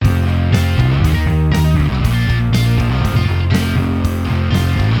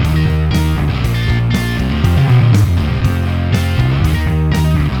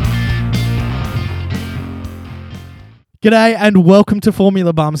G'day and welcome to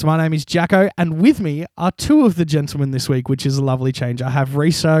Formula Bums. My name is Jacko, and with me are two of the gentlemen this week, which is a lovely change. I have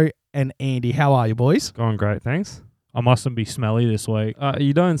Riso and Andy. How are you, boys? Going great, thanks. I mustn't be smelly this week.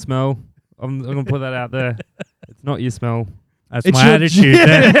 You don't smell. I'm going to put that out there. It's not your smell. That's It's my your attitude.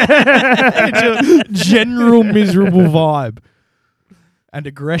 It's your general miserable vibe and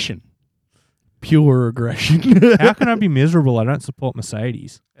aggression. Pure aggression. How can I be miserable? I don't support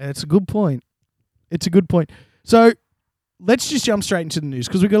Mercedes. It's a good point. So let's just jump straight into the news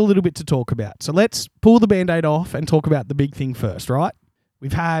because we've got a little bit to talk about. So let's pull the Band-Aid off and talk about the big thing first, right?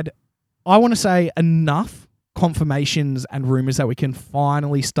 We've had, I want to say, enough confirmations and rumours that we can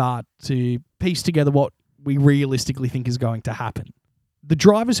finally start to piece together what we realistically think is going to happen. The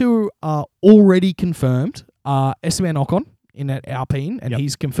drivers who are already confirmed are Esteban Ocon in at Alpine, and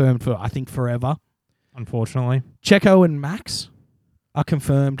he's confirmed for, I think, forever. Unfortunately. Checo and Max are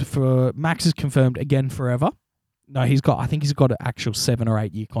confirmed for... Max is confirmed again forever. No, I think he's got an actual 7 or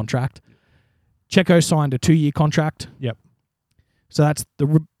 8 year contract. Checo signed a 2-year contract. Yep. So that's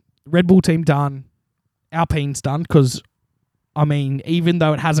the Red Bull team done. Alpine's done because, I mean, even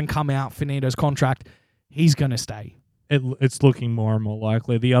though it hasn't come out, Fernando's contract, he's going to stay. It's looking more and more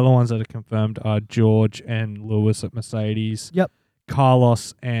likely. The other ones that are confirmed are George and Lewis at Mercedes. Yep.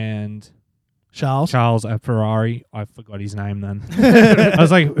 Carlos and Charles at Ferrari. I forgot his name then. I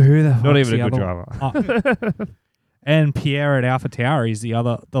was like, who the fuck's Not even the a good other driver. one? And Pierre at AlphaTauri is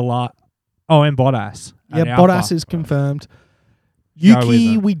and Bottas. Yeah, at Bottas Alpha. is confirmed. Joe Yuki,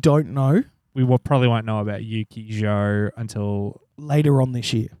 isn't. we don't know. We probably won't know about Yuki Zhou until Later on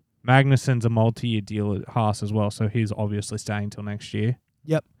this year. Magnussen's a multi-year deal at Haas as well, so he's obviously staying till next year.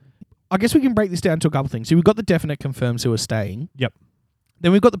 Yep. I guess we can break this down to a couple things. So we've got the definite confirms who are staying. Yep.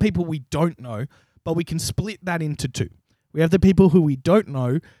 Then we've got the people we don't know, but we can split that into two. We have the people who we don't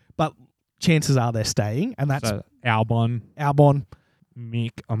know, but chances are they're staying, and that's So Albon,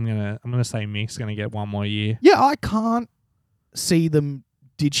 Mick. I'm gonna say Mick's gonna get 1 more year. Yeah, I can't see them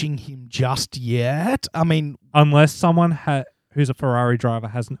ditching him just yet. I mean, Unless someone who's a Ferrari driver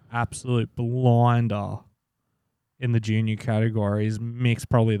has an absolute blinder in the junior categories, Mick's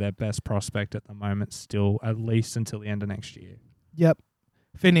probably their best prospect at the moment still, at least until the end of next year. yep.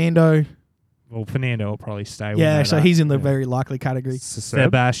 Fernando. Well, Fernando will probably stay. Yeah, so he's in the Yeah. very likely category.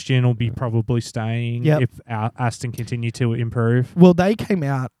 Sebastian will be probably staying Yep. if Aston continue to improve. Well, they came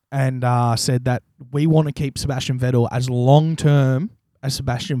out and said that we want to keep Sebastian Vettel as long-term as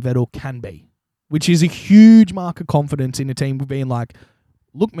Sebastian Vettel can be, which is a huge mark of confidence in a team being like,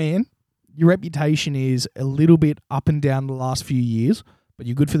 look, man, your reputation is a little bit up and down the last few years, but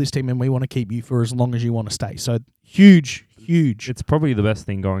you're good for this team and we want to keep you for as long as you want to stay. So huge. It's probably the best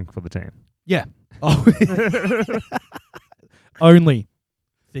thing going for the team. Yeah. Oh. Only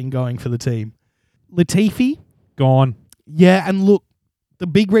thing going for the team. Latifi. Gone. Yeah, and look, the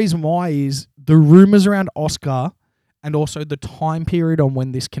big reason why is the rumours around Oscar and also the time period on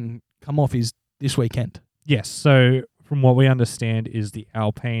when this can come off is this weekend. Yes, so from what we understand is the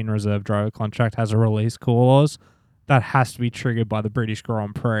Alpine reserve driver contract has a release clause that has to be triggered by the British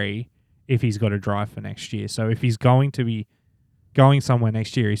Grand Prix if he's got to drive for next year. So if he's going to be going somewhere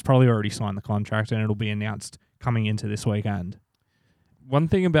next year, he's probably already signed the contract and it'll be announced coming into this weekend. One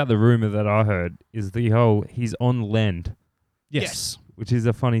thing about the rumor that I heard is the whole he's on land, Yes. which is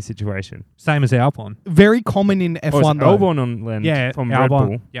a funny situation. Same as Albon. Very common in Or F1 is though. Albon on land from Red Albon.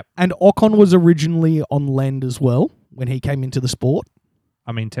 Bull. Yep. And Ocon was originally on land as well when he came into the sport.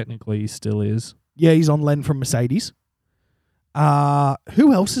 I mean, technically he still is. Yeah, he's on land from Mercedes.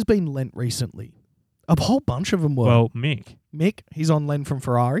 Who else has been lent recently? A whole bunch of them were. Well, Mick. Mick, he's on lend from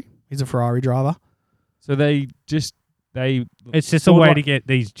Ferrari. He's a Ferrari driver. So they It's just a sort of way like- to get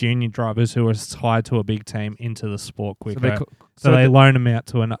these junior drivers who are tied to a big team into the sport so quicker. they So they loan them out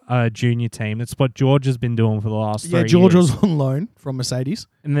to a junior team. That's what George has been doing for the last 3 Yeah, years. George was on loan from Mercedes.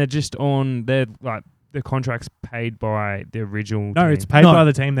 and they're just on their like the contract's paid by the original. No, team. it's paid No. by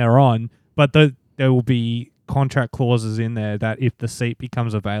the team they're on, but there will be contract clauses in there that if the seat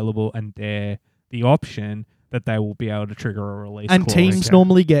becomes available and they're the option, that they will be able to trigger a release And clause. teams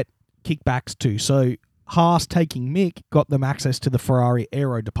normally get kickbacks too. So Haas taking Mick got them access to the Ferrari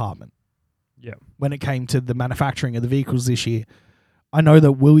aero department. Yeah. When it came to the manufacturing of the vehicles this year. I know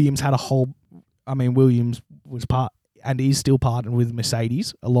that Williams Williams was part and is still partnered with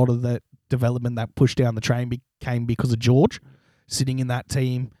Mercedes. A lot of the development that pushed down the train came because of George sitting in that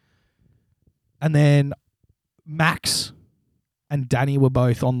team. And then Max and Danny were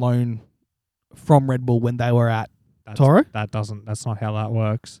both on loan from Red Bull when they were at Toro. That's not how that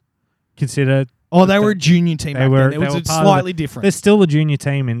works. Consider Oh, they were a junior team back then. It was part of slightly different. There's still a junior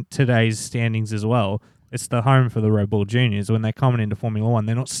team in today's standings as well. It's the home for the Red Bull Juniors. When they're coming into Formula One,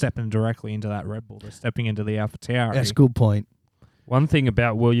 they're not stepping directly into that Red Bull. They're stepping into the AlphaTauri. That's a good point. One thing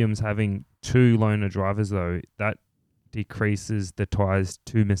about Williams having 2 loaner drivers, though, that decreases the ties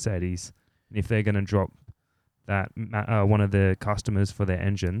to Mercedes. And if they're going to drop that one of the customers for their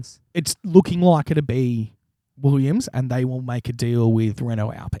engines, It's looking like it'll be Williams, and they will make a deal with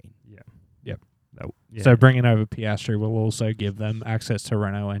Renault Alpine. So bringing over Piastri will also give them access to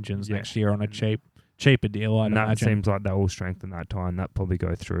Renault engines next year on a cheaper deal, I'd and that imagine. seems like that will strengthen that tie, and that probably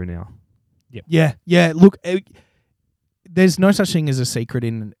go through now. Yeah. Look, there's no such thing as a secret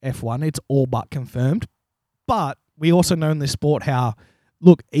in F1. It's all but confirmed. But we also know in this sport how,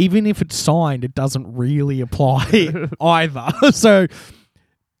 look, even if it's signed, it doesn't really apply either. So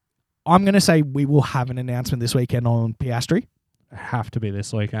I'm going to say we will have an announcement this weekend on Piastri. Have to be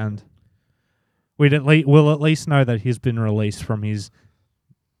this weekend. We'll at least know that he's been released from his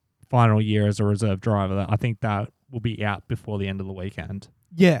final year as a reserve driver. I think that will be out before the end of the weekend.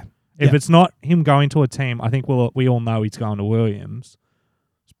 Yeah. If it's not him going to a team, I think we all know he's going to Williams.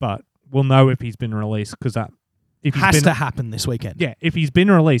 But we'll know if he's been released because that has to happen this weekend. Yeah, if he's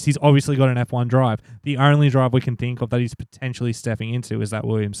been released, he's obviously got an F1 drive. The only drive we can think of that he's potentially stepping into is that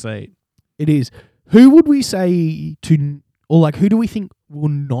Williams seat. It is. Who would we say to, or like, who do we think will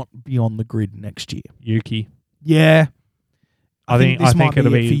not be on the grid next year? Yuki. Yeah. I think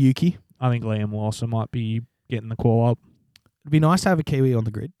it'll be for Yuki. I think Liam Lawson might be getting the call up. It'd be nice to have a Kiwi on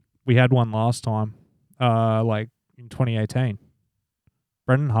the grid. We had one last time, like in 2018.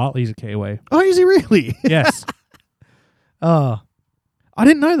 Brendan Hartley's a Kiwi. Oh, is he really? Yes. I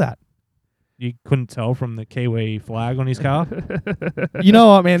didn't know that. You couldn't tell from the Kiwi flag on his car? You know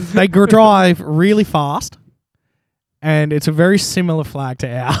what, man? They drive really fast, and it's a very similar flag to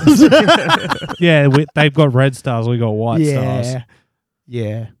ours. Yeah, they've got red stars. We got white stars.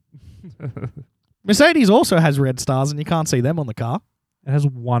 Yeah. Mercedes also has red stars, and you can't see them on the car. It has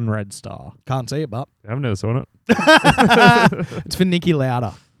one red star. Can't see it, but I've never seen it. it's for Nicky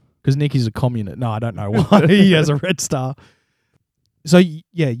Lauda, because Nicky's a communist. No, I don't know why he has a red star. So,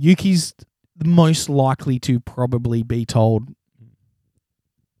 yeah, Yuki's the most likely to probably be told,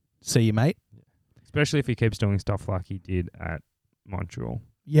 see you, mate. Especially if he keeps doing stuff like he did at Montreal.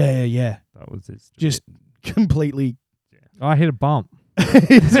 Yeah. That was his. Just completely. I hit a bump.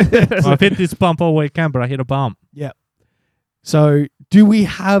 I've hit this bump all weekend, but I hit a bump. Yeah. So, do we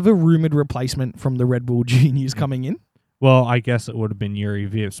have a rumoured replacement from the Red Bull Juniors coming in? Well, I guess it would have been Yuri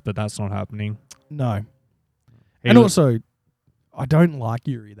Vips, but that's not happening. No. Also, I don't like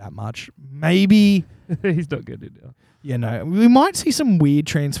Yuri that much. Maybe... He's not good enough. Yeah, no. We might see some weird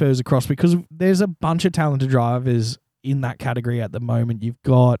transfers across because there's a bunch of talented drivers in that category at the moment. You've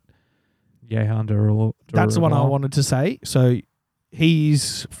got... That's the one I wanted to say. So,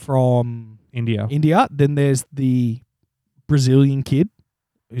 he's from... India. Then there's the Brazilian kid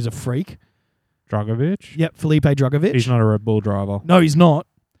who's a freak. Dragovic? Yep, Felipe Dragovic. He's not a Red Bull driver. No, he's not.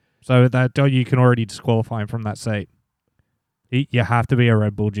 So that you can already disqualify him from that seat. You have to be a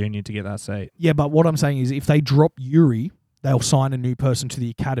Red Bull junior to get that seat. Yeah, but what I'm saying is if they drop Yuri, they'll sign a new person to the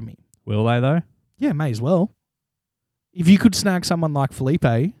academy. Will they, though? Yeah, may as well. If you could snag someone like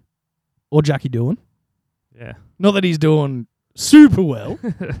Felipe or Jackie Doohan. Yeah. Not that he's doing super well.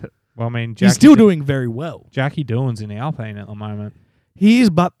 Well, I mean, he's still doing very well. Jackie Doohan's in the Alpine at the moment. He is,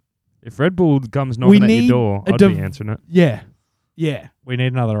 but... If Red Bull comes knocking at your door, I'd be answering it. Yeah. We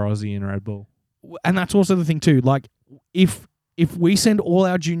need another Aussie in Red Bull. And that's also the thing too. Like, if we send all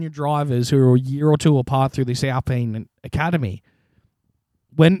our junior drivers who are a year or two apart through this Alpine academy,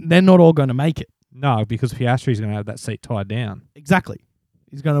 when they're not all going to make it. No, because Piastri's going to have that seat tied down. Exactly.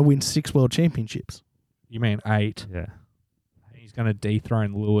 He's going to win 6 world championships. You mean 8? Yeah. He's going to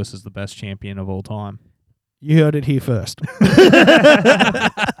dethrone Lewis as the best champion of all time. You heard it here first.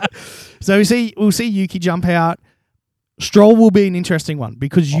 So we'll see Yuki jump out. Stroll will be an interesting one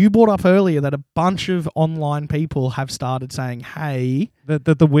because you brought up earlier that a bunch of online people have started saying, hey...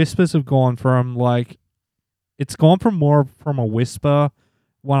 The whispers have gone from it's gone from more from a whisper,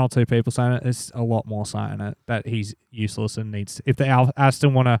 1 or 2 people saying it, it's a lot more saying it, that he's useless and needs... If the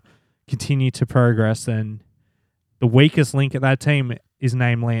Aston want to continue to progress, then the weakest link at that team is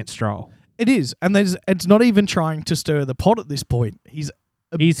named Lance Stroll. It is, and it's not even trying to stir the pot at this point. He's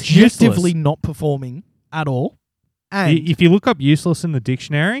useless. objectively not performing at all. And if you look up useless in the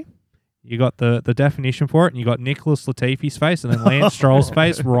dictionary, you got the definition for it, and you got Nicholas Latifi's face and then Lance Stroll's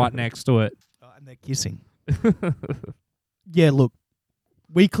face right next to it. And they're kissing. Yeah, look,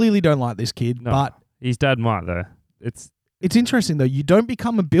 we clearly don't like this kid, but... His dad might, though. It's interesting, though. You don't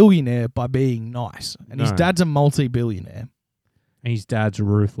become a billionaire by being nice. And his No. dad's a multi-billionaire. And his dad's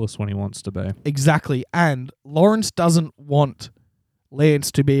ruthless when he wants to be. Exactly. And Lawrence doesn't want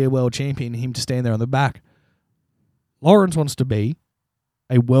Lance to be a world champion, him to stand there on the back. Lawrence wants to be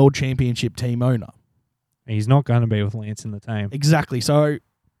a world championship team owner. And he's not going to be with Lance in the team. Exactly. So,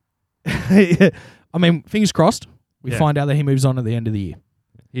 I mean, fingers crossed. We Yeah. find out that he moves on at the end of the year.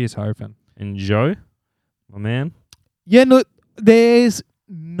 He is hoping. And Joe, my man. Yeah, no, there's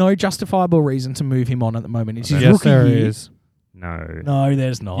no justifiable reason to move him on at the moment. It's his Yes, rookie there year. is. No. No,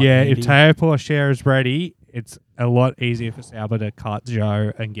 there's not. Yeah, Andy. if Teo Porcher is ready, it's a lot easier for Sauber to cut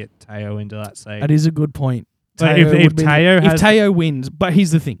Joe and get Teo into that seat. That is a good point. But Teo if would be- Teo if has Teo wins, but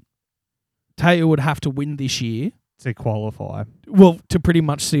here's the thing. Teo would have to win this year, to qualify, well, to pretty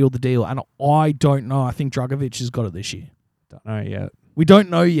much seal the deal. And I don't know. I think Dragovic has got it this year. don't know yet. We don't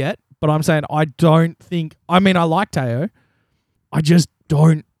know yet, but I'm saying I don't think... I mean, I like Teo. I just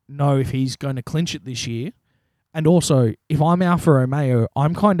don't know if he's going to clinch it this year. And also, if I'm Alfa Romeo,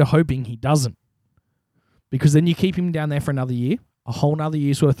 I'm kind of hoping he doesn't. Because then you keep him down there for another year, a whole another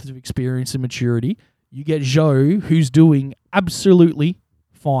year's worth of experience and maturity. You get Zhou, who's doing absolutely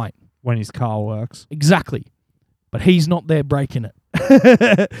fine. When his car works. Exactly. But he's not there breaking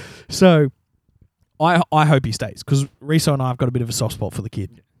it. So, I hope he stays. Because Riso and I have got a bit of a soft spot for the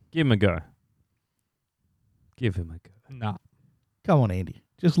kid. Give him a go. Give him a go. Nah. Come on, Andy.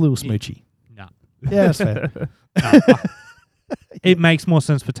 Just a little smoochy. Nah. Yeah, that's fair. It makes more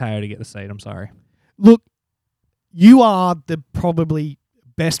sense for Teo to get the seat. I'm sorry. Look, you are the probably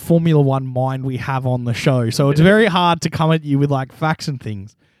best Formula One mind we have on the show, so it's very hard to come at you with like facts and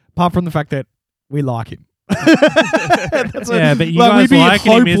things. Apart from the fact that we like him. Yeah, but you like, we'd guys be like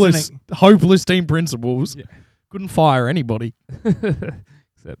him, isn't it? hopeless team principals. Yeah. Couldn't fire anybody.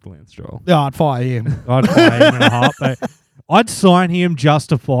 Except Lance Stroll. Yeah, I'd fire him. I'd fire him in a heartbeat. I'd sign him just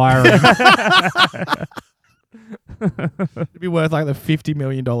to fire him. It'd be worth like the $50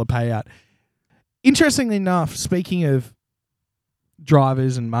 million payout. Interestingly enough, speaking of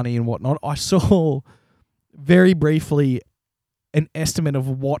drivers and money and whatnot, I saw very briefly an estimate of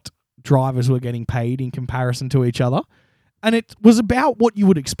what drivers were getting paid in comparison to each other. And it was about what you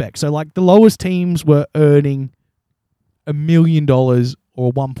would expect. So like the lowest teams were earning $1 million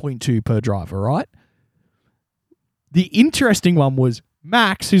or 1.2 per driver, right? The interesting one was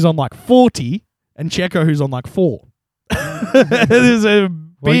Max, who's on like 40, and Checo, who's on like 4. There's a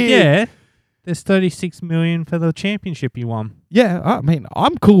Well, big... yeah. There's 36 million for the championship you won. Yeah, I mean,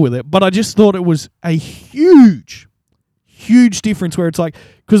 I'm cool with it, but I just thought it was a huge difference where it's like,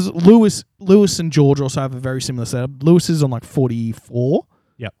 because Lewis and George also have a very similar setup. Lewis is on like $44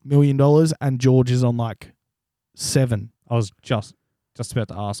 million, and George is on like 7. I was just about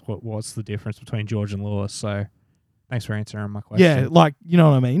to ask what's the difference between George and Lewis, so thanks for answering my question. Yeah, like, you know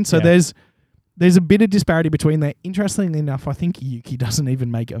what I mean? So Yeah. there's a bit of disparity between there. Interestingly enough, I think Yuki doesn't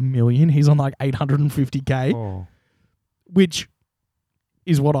even make $1 million. He's on like $850K, Oh. which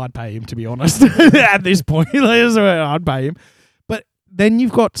is what I'd pay him, to be honest. At this point, that's what I'd pay him. But then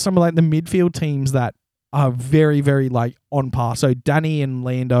you've got some of like the midfield teams that are very, very like on par. So Danny and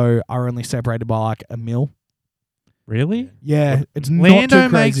Lando are only separated by like $1 million. Really? Yeah, it's Lando not too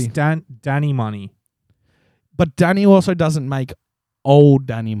crazy. makes Danny money, But Danny also doesn't make old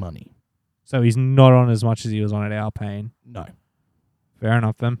Danny money. so he's not on as much as he was on at Alpine. No. Fair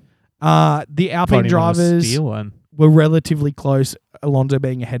enough, then. The Alpine drivers Stealing. were relatively close, Alonso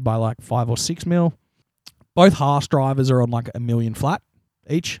being ahead by like 5 or 6 mil. Both Haas drivers are on like $1 million flat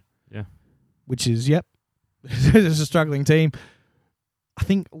each. Yeah. Which is, yep, it's a struggling team. I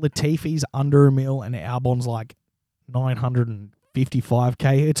think Latifi's under $1 million and Albon's like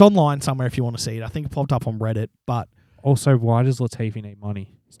 955K. It's online somewhere if you want to see it. I think it popped up on Reddit, but Also, why does Latifi need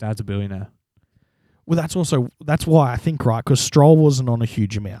money? His dad's a billionaire. well, that's why I think, right, because Stroll wasn't on a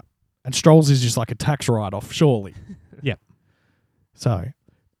huge amount. And Stroll's is just like a tax write-off, surely. Yep. So,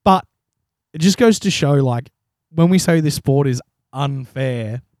 but it just goes to show, like, when we say this sport is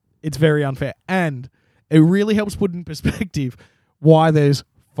unfair, it's very unfair. And it really helps put in perspective why there's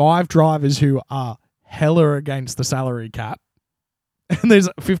 5 drivers who are hella against the salary cap. And there's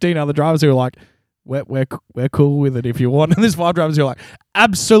 15 other drivers who are like, we're cool with it if you want. And there's 5 drivers who are like,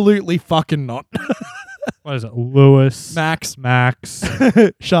 absolutely fucking not. What is it? Lewis, Max,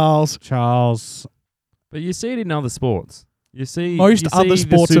 Charles. But you see it in other sports. You see most you other see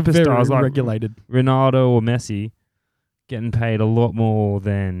sports the are very superstars like regulated. Ronaldo or Messi getting paid a lot more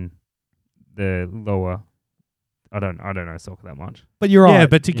than the lower. I don't know soccer that much. But you're right. Yeah,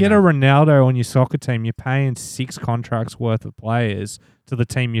 but to you get know. a Ronaldo on your soccer team, you're paying 6 contracts worth of players to the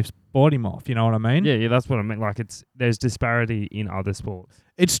team you've bought him off. You know what I mean? Yeah, that's what I mean. Like there's disparity in other sports.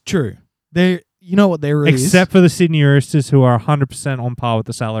 It's true. There you know what there is? Except for the Sydney Roosters, who are 100% on par with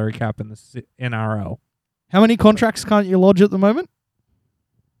the salary cap in the NRL. How many contracts can't you lodge at the moment?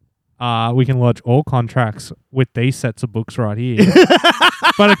 We can lodge all contracts with these sets of books right here.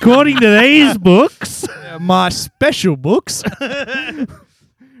 But according to these books, My special books. we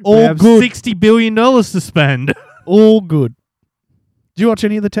All have good. $60 billion to spend. All good. Do you watch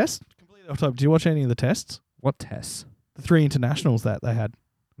any of the tests? Completely off topic. Do you watch any of the tests? What tests? The 3 internationals that they had.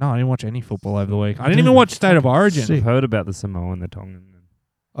 No, I didn't watch any football over the week. I didn't even watch State of Origin. Sick. I've heard about the Samoan, the Tongan.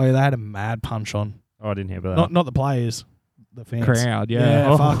 Oh, yeah, they had a mad punch on. Oh, I didn't hear about that. Not the players, the fans. Crowd, yeah.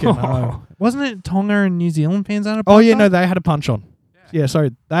 Yeah, fucking hell. Wasn't it Tonga and New Zealand fans on a Oh, yeah, no, they had a punch on. Yeah,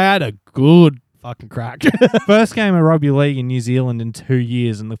 sorry. They had a good fucking crack. First game of rugby league in New Zealand in 2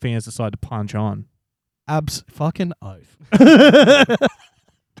 years, and the fans decided to punch on. Abs fucking oath.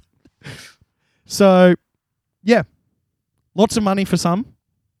 So, yeah. Lots of money for some.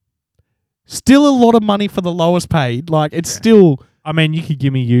 Still a lot of money for the lowest paid. Like, it's still... I mean, you could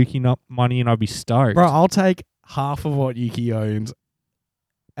give me Yuki money and I'd be stoked. Bro, I'll take half of what Yuki owns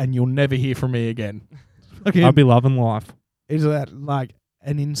and you'll never hear from me again. Okay. I'd be loving life. Is that like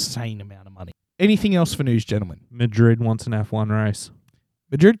an insane amount of money? Anything else for news, gentlemen? Madrid wants an F1 race.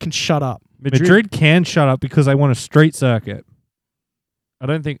 Madrid can shut up. Madrid can shut up because they want a street circuit. I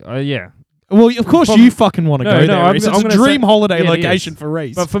don't think. Yeah. Well, of course you fucking want to No, go no, there. I'm It's gonna a dream say- holiday yeah, it location is. for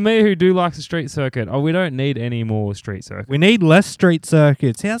Reese. But for me, who do likes a street circuit, we don't need any more street circuit. We need less street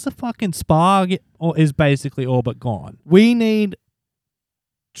circuits. How's the fucking Spa is basically all but gone? We need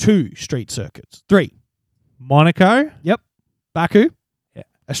 2 street circuits. 3. Monaco? Baku. Yeah.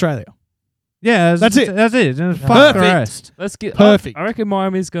 Australia. Yeah, That's it. That's it. And fuck Perfect. the rest. Let's get Perfect. I reckon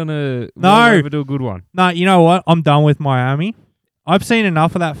Miami's gonna No. do a good one. No, you know what? I'm done with Miami. I've seen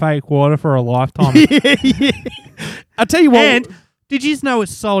enough of that fake water for a lifetime. Yeah. I tell you what. And did you know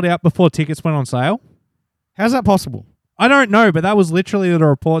it's sold out before tickets went on sale? How's that possible? I don't know, but that was literally the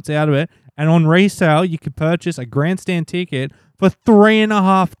reports out of it. And on resale, you could purchase a grandstand ticket for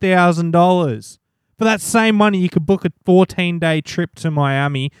 $3,500. For that same money, you could book a 14-day trip to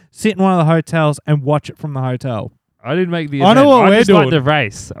Miami, sit in one of the hotels, and watch it from the hotel. I didn't make the. I know event. what I we're just doing. like the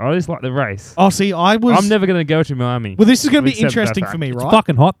race. I just like the race. Oh, see, I'm never gonna go to Miami. Well, this is going to be Accept that interesting for fact. me, It's right?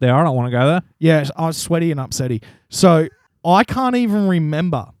 fucking hot there. I don't want to go there. Yeah, I was sweaty and upsetty. So I can't even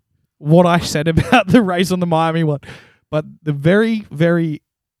remember what I said about the race on the Miami one. But the very, very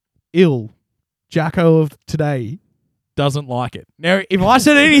ill Jacko of today doesn't like it. Now, if I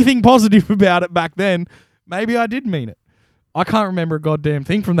said anything positive about it back then, maybe I did mean it. I can't remember a goddamn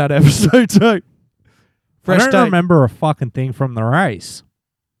thing from that episode, so... I don't take. remember a fucking thing from the race.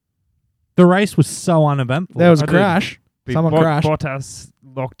 The race was so uneventful. There was a I did. crash. Someone crashed. Bottas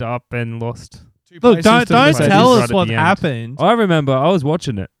locked up and lost. Look, don't places tell right us at what the end. happened. I remember. I was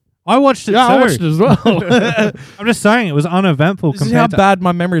watching it. I watched it Yeah, too. I watched it as well. I'm just saying it was uneventful This is how compared to... bad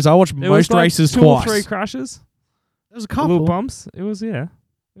my memory is. I watched There was most like races 2 twice. or 3 crashes. There was a Little couple. bumps. It was It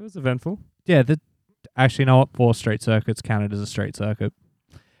was eventful. Yeah, actually, you know what? 4 street circuits counted as a street circuit.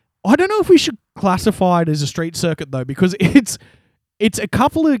 I don't know if we should classify it as a street circuit though, because it's a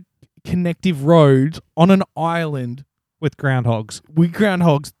couple of connective roads on an island With groundhogs. with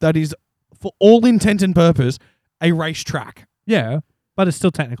groundhogs that is, for all intent and purpose, a racetrack. Yeah, but it's still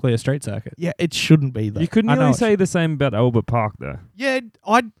technically a street circuit. Yeah, it shouldn't be though. You could I know nearly it's- say the same about Albert Park though. Yeah,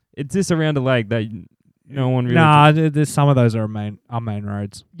 I It's just around a lake that no one really. Nah, there's some of those are main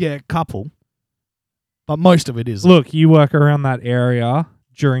roads. couple, but most of it is. Look, you work around that area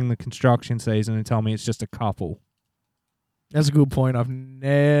during the construction season and tell me it's just a couple. That's a good point. I've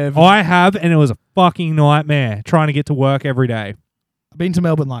never I have, and it was a fucking nightmare trying to get to work every day. I've been to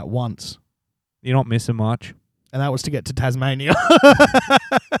Melbourne like once, You're not missing much. and that was to get to Tasmania.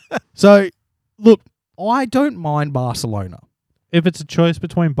 So, look, I don't mind Barcelona. If it's a choice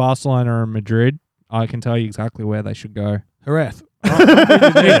between Barcelona and Madrid, I can tell you exactly where they should go. Jerez.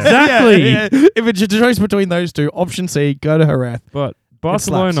 Exactly. Yeah. If it's a choice between those two, option C, go to Jerez. But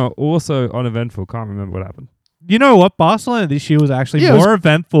Barcelona also uneventful. Can't remember what happened. You know what? Barcelona this year was actually Yeah, it was- more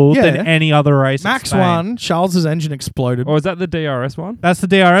eventful yeah. than any other race. in Max Spain. won. Charles's engine exploded. Or is that the DRS one? That's the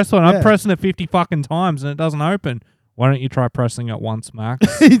DRS one. Yeah. I'm pressing it 50 fucking times and it doesn't open. Why don't you try pressing it once, Max?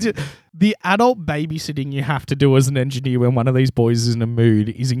 The adult babysitting you have to do as an engineer when one of these boys is in a mood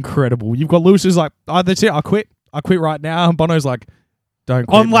is incredible. You've got Lewis who's like, oh, that's it, I quit right now. And Bono's like, don't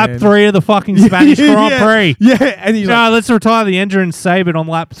quit, On lap man. 3 of the fucking Spanish Grand Yeah. Prix. Yeah, and he's No, like, let's retire the engine and save it on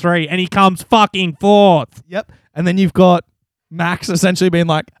lap 3. And he comes fucking 4th. yep. And then you've got Max essentially being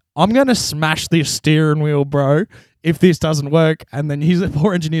like, I'm going to smash this steering wheel, bro, if this doesn't work. And then he's the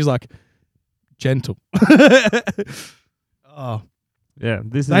poor engineer's like, gentle. Oh, Yeah,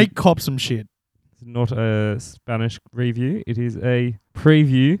 this they is cop some shit. It's not a Spanish review. It is a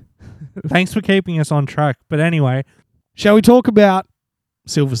preview. Thanks for keeping us on track. But anyway, Shall we talk about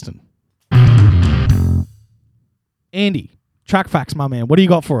Silverstone? Andy, track facts, my man. What do you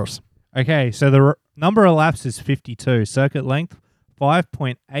got for us? okay, so the number of laps is 52. Circuit length,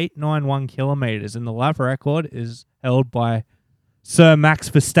 5.891 kilometers. And the lap record is held by Sir Max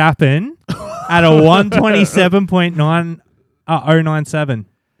Verstappen at a 127.097,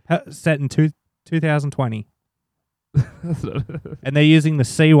 set in 2020. And they're using the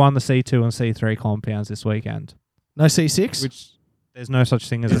C1, the C2, and C3 compounds this weekend. No C6? Which there's no such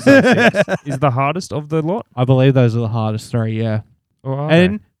thing as a C6. Is the hardest of the lot? I believe those are the hardest three, yeah. Or are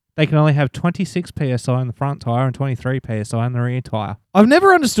And they can only have 26 PSI in the front tyre and 23 PSI in the rear tyre. I've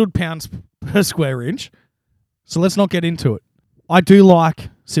never understood pounds per square inch, so let's not get into it. I do like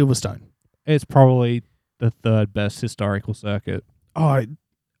Silverstone. It's probably the third best historical circuit. Oh,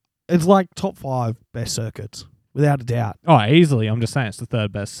 it's like top 5 best circuits, without a doubt. Oh, easily. I'm just saying it's the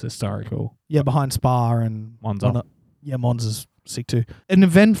third best historical. Yeah, behind Spa and Monza. Yeah, Monza's sick too. An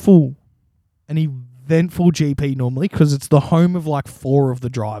eventful GP normally because it's the home of like 4 of the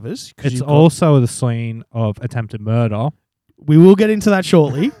drivers. 'cause It's you've got- also the scene of attempted murder. we will get into that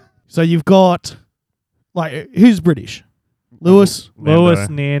shortly. So you've got like who's British? Lewis, Lewis,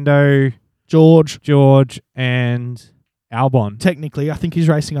 Nando, George. George, and Albon. Technically, I think he's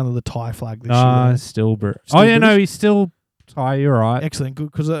racing under the Thai flag this Nah, year. still British. Still Oh, yeah, no, British? he's still Thai. You're right. Excellent,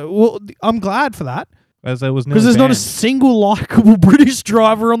 good because well, I'm glad for that As there was because there's not a single likable British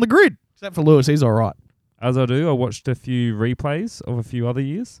driver on the grid except for Lewis. He's all right. As I do, I watched a few replays of a few other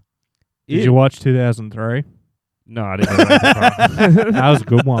years. Did you watch 2003? No, I didn't. Know that. That was a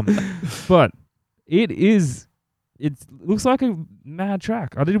good one. But it looks like a mad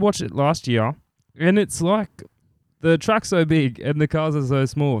track. I did watch it last year, and it's like the track's so big and the cars are so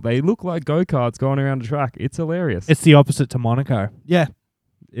small. They look like go-karts going around the track. It's hilarious. It's the opposite to Monaco. Yeah,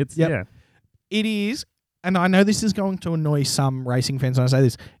 It's Yep. yeah. it is, and I know this is going to annoy some racing fans when I say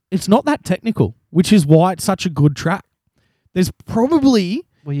this. It's not that technical, which is why it's such a good track. There's probably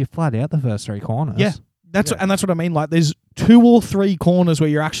Well, you flat out the first 3 corners. Yeah. that's Yeah. what I mean. Like, there's 2 or 3 corners where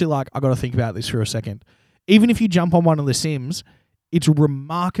you're actually like, I got to think about this for a second. Even if you jump on one of the sims, it's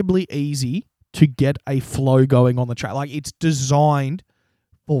remarkably easy to get a flow going on the track. Like, it's designed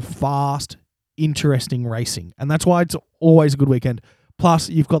for fast, interesting racing, and that's why it's always a good weekend. Plus,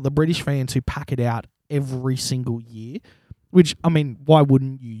 you've got the British fans who pack it out every single year. Which, I mean, why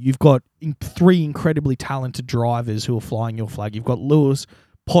wouldn't you? You've got 3 incredibly talented drivers who are flying your flag. You've got Lewis,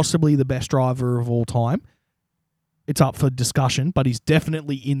 possibly the best driver of all time. It's up for discussion, but he's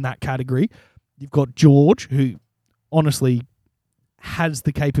definitely in that category. You've got George, who honestly has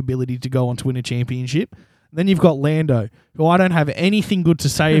the capability to go on to win a championship. Then you've got Lando, who I don't have anything good to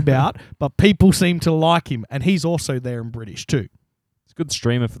say about, but people seem to like him, and he's also there in British too. It's a good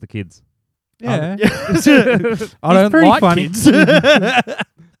streamer for the kids. Yeah. I don't pretty like funny. kids.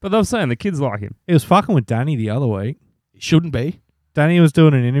 But they were saying the kids like him. He was fucking with Danny the other week. Shouldn't be. Danny was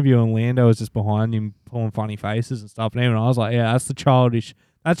doing an interview and Lando was just behind him pulling funny faces and stuff. And even I was like, yeah, that's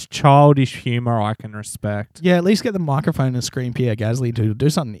childish humor I can respect. Yeah, at least get the microphone and screen Pierre Gasly to do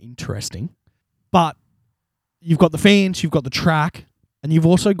something interesting. But you've got the fans, you've got the track, and you've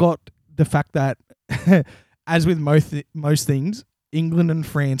also got the fact that, as with most things, England and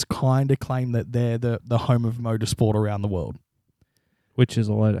France kind of claim that they're the home of motorsport around the world. Which is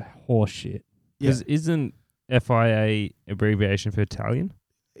a load of horse shit. Yeah. Isn't FIA abbreviation for Italian?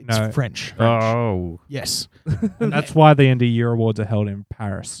 It's No. French. Oh, Yes. And that's why the end of year awards are held in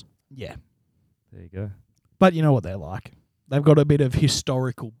Paris. Yeah. there you go. But you know what they're like. They've got a bit of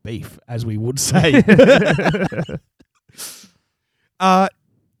historical beef, as we would say. I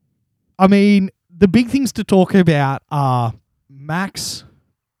mean, the big things to talk about are Max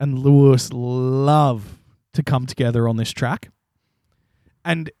and Lewis love to come together on this track.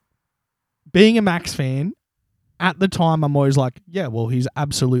 And being a Max fan, at the time, I'm always like, yeah, well, he's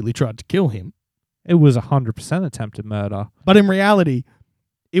absolutely tried to kill him. It was 100% attempted murder. But in reality,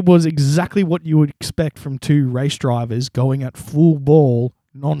 it was exactly what you would expect from 2 race drivers going at full ball,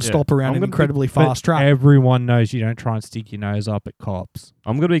 non-stop Yeah. around I'm an gonna incredibly But fast track. everyone knows you don't try and stick your nose up at cops.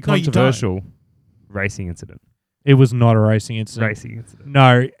 I'm going to be No, you don't. controversial. Racing incident. It was not a racing incident. Racing incident.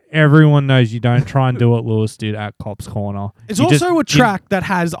 No, everyone knows you don't try and do what Lewis did at Cops Corner. It's You also just- a track that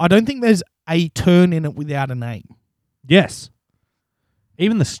has, I don't think there's a turn in it without a name. Yes.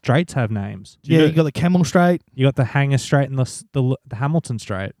 Even the straights have names. Yeah, you got the Camel Straight. You got the Hanger Straight and the Hamilton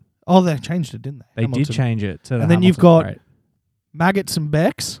Straight. Oh, they changed it, didn't they? They did change it to the And then you've Hamilton got Straight. Maggots and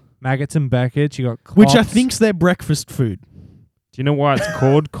Becks, Maggots and Beckett. You got Cops. which I think's their breakfast food. Do you know why it's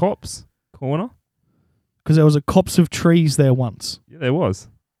called Cops Corner? because there was a copse of trees there once. Yeah, there was.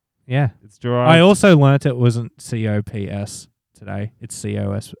 Yeah. It's dry. I also learnt it wasn't COPS today. It's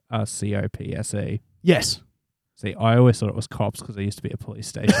COPSE. Yes. See, I always thought it was cops because there used to be a police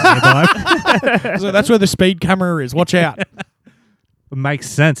station nearby. So that's where the speed camera is. Watch out. It makes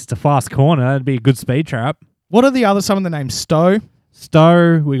sense. It's a fast corner. It'd be a good speed trap. What are some of the names? Stowe?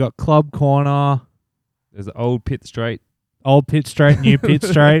 Stowe, we got Club Corner, There's Old Pitt Straight. Old Pitt Straight, New Pitt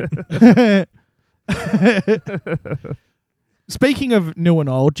Straight. Speaking of new and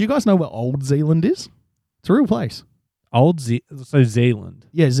old, do you guys know where Old Zealand is? It's a real place. So Zealand.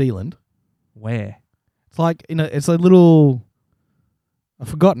 Yeah, Zealand. Where? It's like it's a little. I've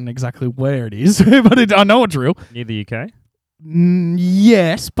forgotten exactly where it is, but I know it's real. Near the UK.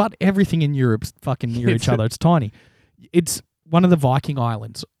 Yes, but everything in Europe's fucking near each other. It's tiny. It's one of the Viking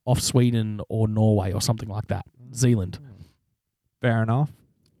islands off Sweden or Norway or something like that. Zealand. Fair enough.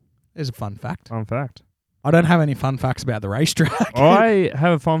 There's a fun fact. Fun fact. I don't have any fun facts about the racetrack. I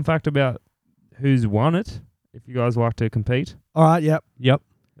have a fun fact about who's won it, if you guys like to compete. All right, yep.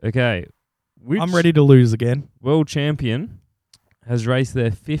 Okay. Which I'm ready to lose again. world champion has raced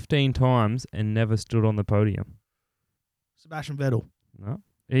there 15 times and never stood on the podium? Sebastian Vettel. No.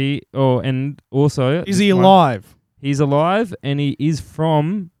 And also... Is he alive? He's alive and he is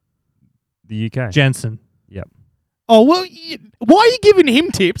from the UK. Jensen. Oh, well, why are you giving him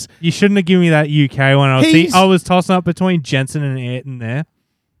tips? You shouldn't have given me that UK one. He's- I was tossing up between Jensen and Ayrton there.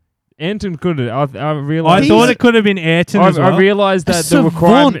 Anton could have. I I realized. thought it could have been Ayrton as well. I realized that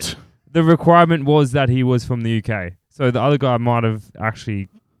Savant. the requirement was that he was from the UK. So the other guy might have actually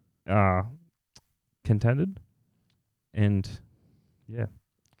contended. And yeah.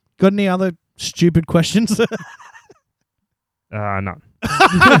 Got any other stupid questions? None.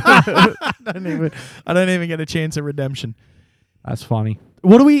 I don't even get a chance at redemption. That's funny.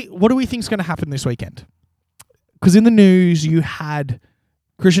 What do we think's going to happen this weekend? Because in the news you had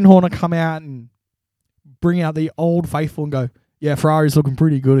Christian Horner come out and bring out the old faithful and go, "Yeah, Ferrari's looking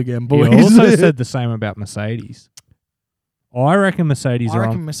pretty good again, boys." He also said the same about Mercedes. I reckon Mercedes I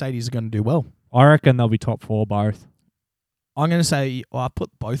reckon Mercedes are going to do well. I reckon they'll be top 4 both. I'm going to say I put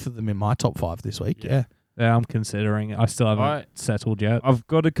both of them in my top 5 this week. Yeah. Yeah, I'm considering it. I still haven't settled yet. I've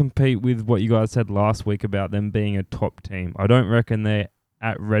got to compete with what you guys said last week about them being a top team. I don't reckon they're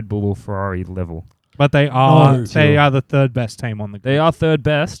at Red Bull or Ferrari level. But they are No. they are the third best team on the grid. They are third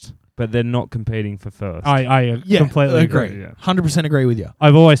best, but they're not competing for first. I completely agree. Yeah. 100% agree with you.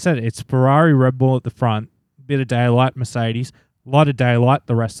 I've always said it. It's Ferrari, Red Bull at the front, bit of daylight, Mercedes, a lot of daylight,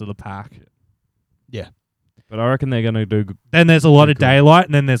 the rest of the pack. But I reckon they're going to do... Then there's a lot of Good. daylight,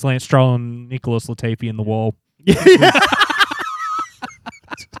 and then there's Lance Stroll and Nicholas Latifi in the wall.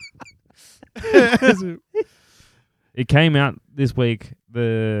 It came out this week,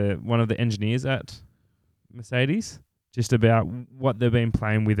 one of the engineers at Mercedes, just about what they've been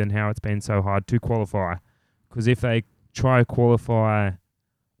playing with and how it's been so hard to qualify. Because if they try to qualify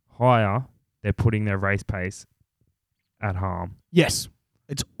higher, they're putting their race pace at harm. Yes.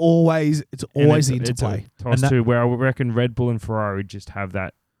 It's always the interplay. It's a toss to where I reckon Red Bull and Ferrari just have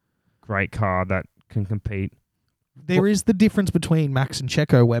that great car that can compete. There is the difference between Max and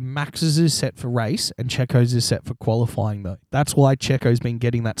Checo, where Max's is set for race and Checo's is set for qualifying, though. That's why Checo's been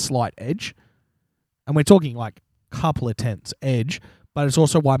getting that slight edge. And we're talking like a couple of tenths edge, but it's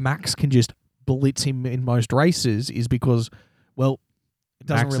also why Max can just blitz him in most races, is because, well, it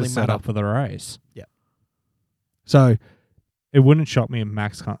doesn't Max really is set matter. up for the race. So, It wouldn't shock me if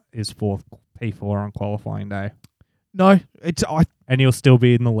Max is fourth P4 on qualifying day. no, And he'll still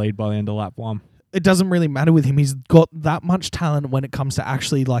be in the lead by the end of lap 1. it doesn't really matter with him. He's got that much talent when it comes to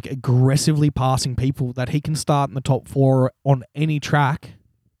actually like aggressively passing people that he can start in the top 4 on any track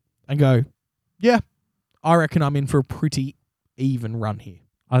and go, yeah, I reckon I'm in for a pretty even run here.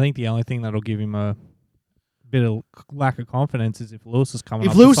 I think the only thing that'll give him a bit of lack of confidence is if Lewis is coming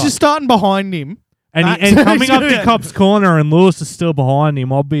up. If Lewis is starting behind him, and coming up to Cop's corner and Lewis is still behind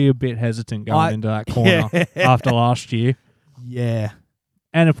him, I'll be a bit hesitant going into that corner after last year. yeah.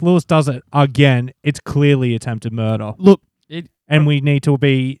 And if Lewis does it again, it's clearly attempted murder. Look, And we need to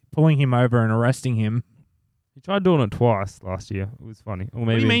be pulling him over and arresting him. He tried doing it twice last year. It was funny. Or What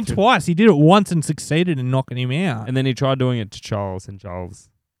maybe do you mean twice? He did it once and succeeded in knocking him out. And then he tried doing it to Charles, and Charles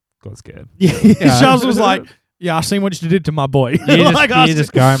got scared. yeah. Charles was like, yeah, I've seen what you did to my boy. You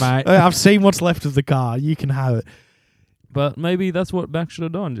just go, mate. I've seen what's left of the car. You can have it. But maybe that's what Max should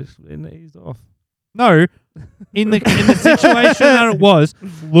have done, just eased off. No, in the situation that it was,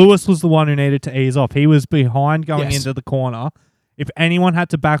 Lewis was the one who needed to ease off. He was behind going Yes. into the corner. If anyone had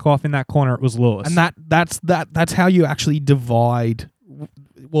to back off in that corner, it was Lewis. And that's how you actually divide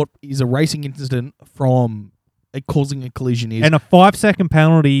what is a racing incident from causing a collision is. And a 5-second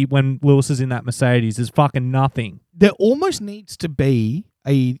penalty when Lewis is in that Mercedes is fucking nothing. There almost needs to be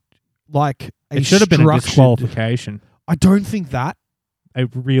a It should have been a structured- disqualification. I don't think that. It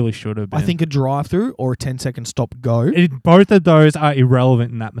really should have been. I think a drive-through or a 10-second stop go. Both of those are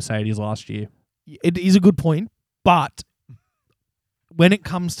irrelevant in that Mercedes last year. It is a good point, but when it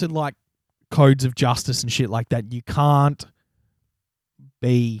comes to like codes of justice and shit like that, you can't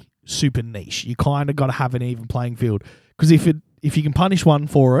be super niche. You kind of got to have an even playing field, because if you can punish one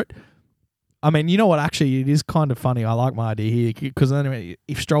for it, I mean, you know what? Actually, it is kind of funny. I like my idea here, because anyway,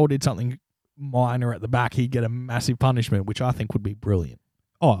 if Stroll did something minor at the back, he'd get a massive punishment, which I think would be brilliant.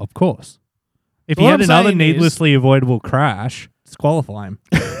 Oh, of course. If What he had I'm another saying needlessly avoidable crash, disqualify him.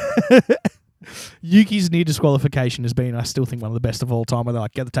 Yuki's near disqualification has been, I still think, one of the best of all time, where they're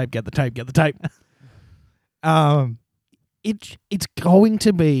like, get the tape, get the tape, get the tape. It's going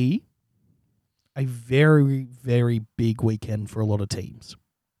to be a very, very big weekend for a lot of teams.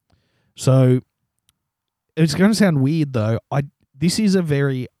 So it's going to sound weird, though. This is a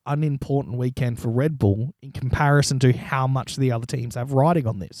very unimportant weekend for Red Bull in comparison to how much the other teams have riding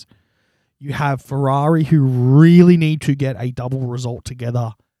on this. You have Ferrari, who really need to get a double result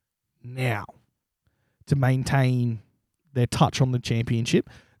together now to maintain their touch on the championship.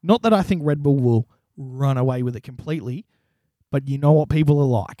 Not that I think Red Bull will run away with it completely, but you know what people are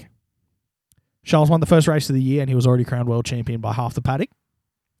like. Charles won the first race of the year and he was already crowned world champion by half the paddock.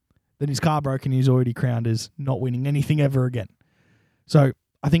 Then his car broke and he's already crowned as not winning anything ever again. So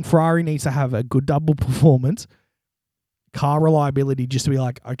I think Ferrari needs to have a good double performance, car reliability, just to be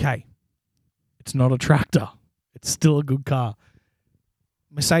like, okay, it's not a tractor. It's still a good car.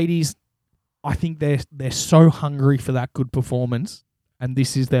 Mercedes, I think they're so hungry for that good performance, and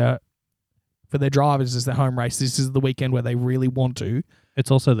this is for their drivers, is their home race. This is the weekend where they really want to.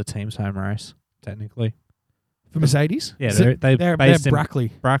 It's also the team's home race, technically. For Mercedes? Yeah, So they're based in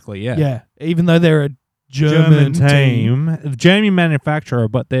Brackley. Brackley, yeah. Yeah, even though they're a German team. German manufacturer,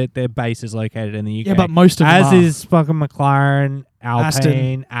 but their base is located in the UK. Yeah, but most of them As are. is fucking McLaren,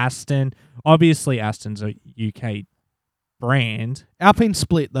 Alpine, Aston. Obviously, Aston's a UK brand. Alpine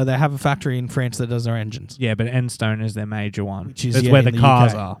split, though. They have a factory in France that does their engines. Yeah, but Enstone is their major one. Which is, That's yeah, where in the the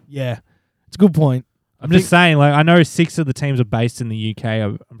cars UK. are. Yeah, it's a good point. I'm just saying, like, I know 6 of the teams are based in the UK.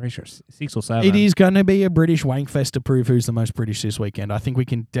 I'm pretty sure 6 or 7. It is going to be a British wankfest to prove who's the most British this weekend. I think we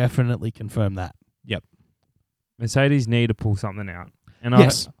can definitely confirm that. Mercedes need to pull something out. And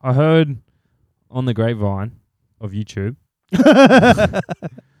Yes. I heard on the grapevine of YouTube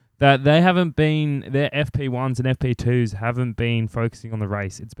that they haven't been, their FP1s and FP2s haven't been focusing on the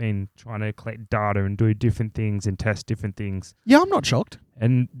race. It's been trying to collect data and do different things and test different things. Yeah, I'm not shocked.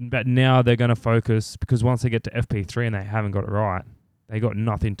 But now they're going to focus, because once they get to FP3 and they haven't got it right, they got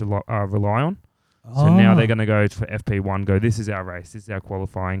nothing to rely on. So now they're going to go for FP1, go, this is our race, this is our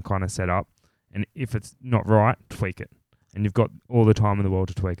qualifying kind of setup. And if it's not right, tweak it. And you've got all the time in the world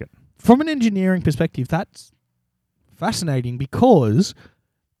to tweak it. From an engineering perspective, that's fascinating, because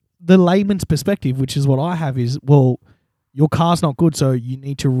the layman's perspective, which is what I have, is, well, your car's not good, so you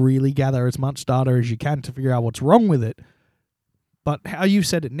need to really gather as much data as you can to figure out what's wrong with it. But how you've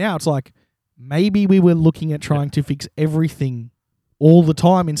said it now, it's like maybe we were looking at trying to fix everything all the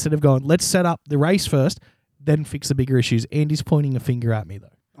time instead of going, let's set up the race first, then fix the bigger issues. Andy's pointing a finger at me, though.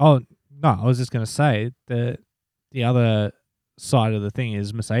 Oh, no, I was just going to say the other side of the thing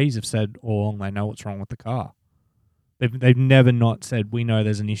is Mercedes have said all along they know what's wrong with the car. They've never not said, we know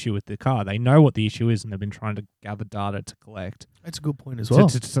there's an issue with the car. They know what the issue is, and they've been trying to gather data to collect That's a good point as well.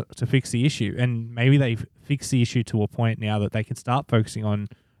 to fix the issue. And maybe they've fixed the issue to a point now that they can start focusing on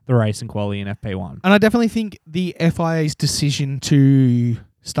the race and quality in FP1. And I definitely think the FIA's decision to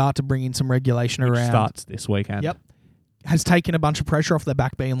start to bring in some regulation Which around starts this weekend. Yep. Has taken a bunch of pressure off their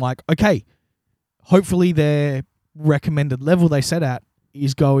back, being like, okay, hopefully their recommended level they set at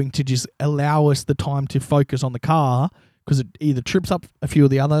is going to just allow us the time to focus on the car, because it either trips up a few of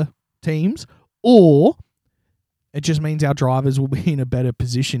the other teams, or it just means our drivers will be in a better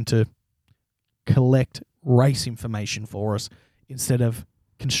position to collect race information for us instead of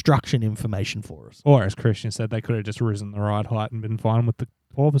construction information for us. Or as Christian said, they could have just risen the right height and been fine with the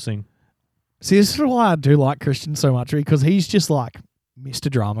porpoising. See, this is why I do like Christian so much, because he's just like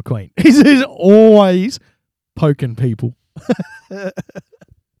Mr. Drama Queen. He's always poking people.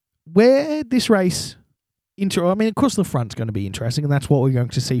 Where this race I mean, of course the front's going to be interesting, and that's what we're going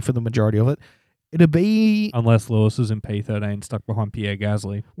to see for the majority of it. It'll be, Unless Lewis is in P13 stuck behind Pierre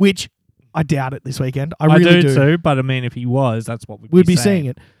Gasly. which I doubt it this weekend. I really do. too, but I mean, if he was, that's what We'd be seeing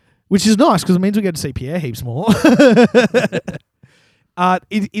it, which is nice because it means we get to see Pierre heaps more.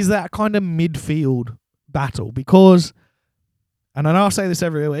 is that kind of midfield battle because, and I know I say this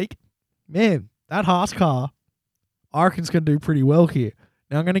every week, man, that Haas car, I reckon's going to do pretty well here.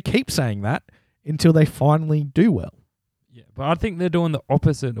 Now I'm going to keep saying that until they finally do well. Yeah, but I think they're doing the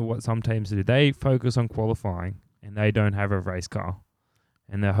opposite of what some teams do. They focus on qualifying and they don't have a race car,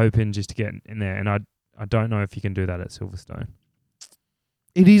 and they're hoping just to get in there. And I don't know if you can do that at Silverstone.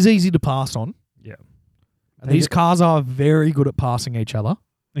 It is easy to pass on. Yeah. And these cars are very good at passing each other.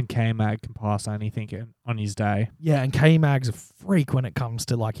 And K-Mag can pass anything on his day. Yeah, and K-Mag's a freak when it comes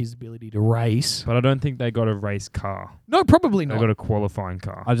to like his ability to race. But I don't think they got a race car. No, probably They not. got a qualifying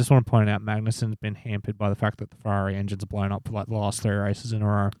car. I just want to point out Magnussen's been hampered by the fact that the Ferrari engine's blown up for like the last 3 races in a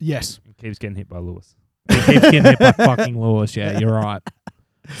row. Yes. He keeps getting hit by Lewis. He keeps getting hit by fucking Lewis. Yeah, you're right.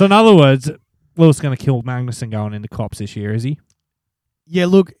 So in other words, Lewis going to kill Magnussen going into Cops this year, is he? Yeah,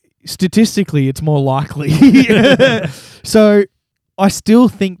 look, statistically, it's more likely. So I still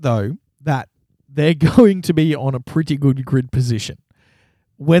think, though, that they're going to be on a pretty good grid position.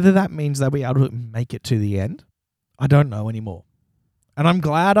 Whether that means they'll be able to make it to the end, I don't know anymore. And I'm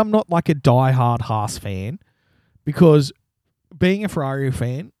glad I'm not like a diehard Haas fan, because being a Ferrari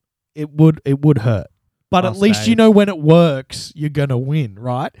fan, it would hurt. But at least you know when it works, you're going to win,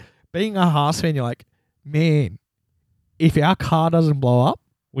 right? Being a Haas fan, you're like, man, if our car doesn't blow up,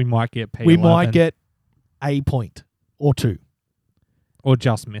 We might get P11. we might get a point or 2. Or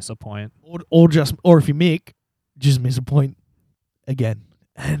just miss a point. Or if you just miss a point again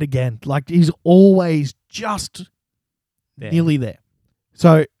and again. Like, he's always just nearly there.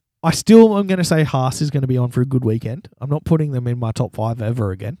 So I still am going to say Haas is going to be on for a good weekend. I'm not putting them in my top 5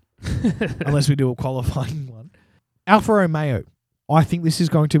 ever again, unless we do a qualifying one. Alfa Romeo, I think this is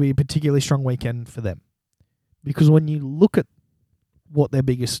going to be a particularly strong weekend for them, because when you look at what their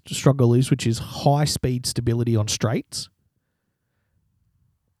biggest struggle is, which is high speed stability on straights,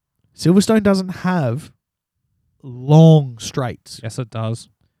 Silverstone doesn't have long straights. Yes, it does.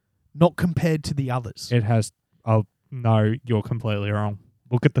 Not compared to the others. It has. Oh no, you're completely wrong.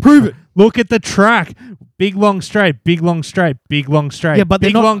 Look at the Prove it. Look at the track. Big long straight. Big long straight. Big long straight. Yeah, but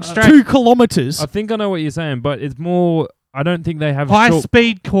big they're long not straight. 2 kilometers. I think I know what you're saying, but it's more. I don't think they have High short,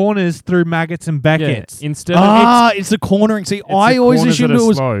 speed corners through Maggots and Beckett's. instead of It's the cornering. See, it's I the always corners assumed that it are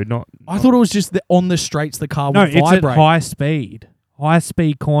was. slow, not. I thought it was just on the straights the car No, would it's at vibrate. high speed. High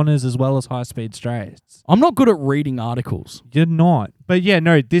speed corners as well as high speed straights. I'm not good at reading articles. You're not. But yeah,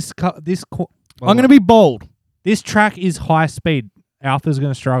 no. This I'm going to be bold. this track is high speed. Alpha's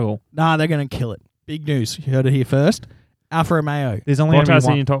going to struggle. Nah, they're going to kill it. Big news. You heard it here first. Alfa Romeo. There's only going to Bottas be in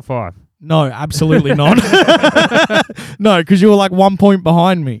one. your top 5. No, absolutely not. No, because you were like 1 point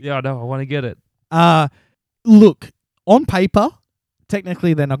behind me. Yeah, I know. I want to get it. Look, on paper,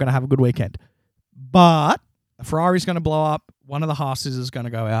 technically they're not going to have a good weekend. But a Ferrari's going to blow up. One of the Haases is going to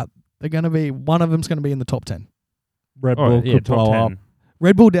go out. One of them's going to be in the top 10. Red Bull could top blow 10. up.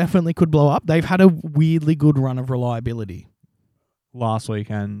 Red Bull definitely could blow up. They've had a weirdly good run of reliability. Last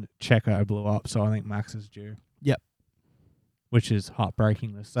weekend, Checo blew up, so I think Max is due. Yep. Which is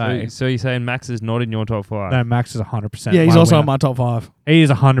heartbreaking to say. So you're saying Max is not in your top 5? No, Max is 100%. Yeah, he's my also winner. on my top 5. He is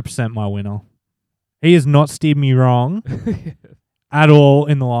 100% my winner. He has not steered me wrong at all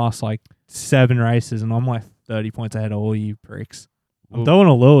in the last 7 races, and I'm 30 points ahead of all you pricks. I'm doing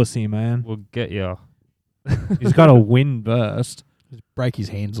a Lewis here, man. We'll get you. He's got a win burst. Just break his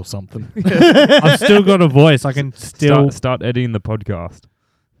hands or something. I've still got a voice. I can still... Start editing the podcast.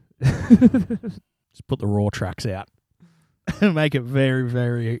 Just put the raw tracks out. Make it very,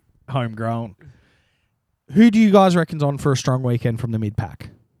 very homegrown. Who do you guys reckon's on for a strong weekend from the mid-pack?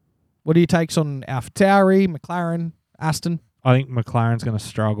 What are your takes on AlphaTauri, McLaren, Aston? I think McLaren's going to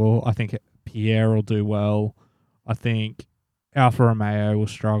struggle. I think Pierre will do well. I think Alfa Romeo will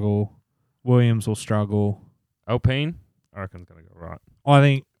struggle. Williams will struggle. Alpine, I reckon it's going to go right. I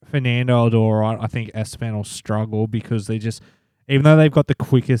think Fernando will do all right. I think Esteban will struggle because they just, even though they've got the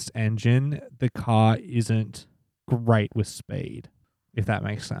quickest engine, the car isn't great with speed, if that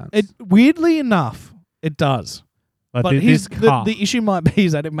makes sense. Weirdly enough, it does. Like But this car. the issue might be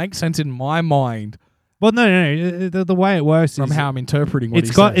is that it makes sense in my mind Well, no. The way it works from is how I'm interpreting what it's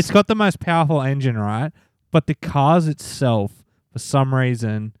he got says. it's got the most powerful engine, right? But the cars itself, for some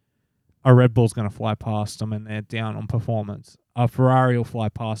reason, a Red Bull's going to fly past them, and they're down on performance. A Ferrari will fly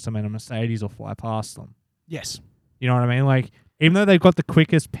past them, and a Mercedes will fly past them. Yes. You know what I mean? Like, even though they've got the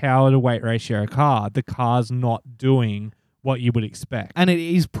quickest power to weight ratio car, the car's not doing what you would expect. And it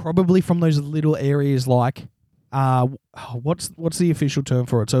is probably from those little areas like, what's the official term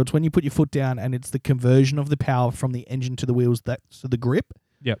for it? So it's when you put your foot down and it's the conversion of the power from the engine to the wheels, that's to the grip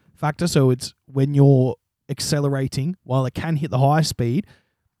Yep. factor. So it's when you're accelerating, while it can hit the high speed,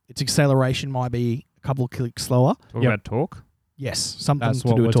 its acceleration might be a couple of clicks slower. Talk Yep. about torque. Yes, something That's to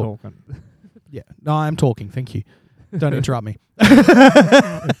what do we're with torque. talking. Yeah, no, I'm talking. Thank you. Don't interrupt me.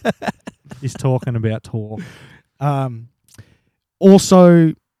 He's talking about torque.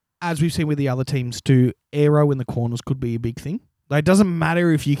 Also, as we've seen with the other teams too, aero in the corners could be a big thing. Like, it doesn't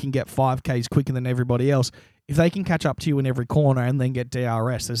matter if you can get 5Ks quicker than everybody else. If they can catch up to you in every corner and then get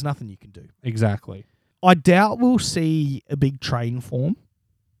DRS, there's nothing you can do. Exactly. I doubt we'll see a big train form.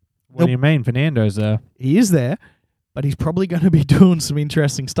 What do you mean? Fernando's there. He is there, but he's probably going to be doing some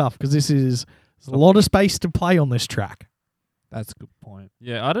interesting stuff because there's a lot of space to play on this track. That's a good point.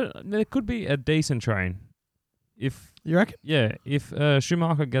 Yeah, there could be a decent train. If You reckon?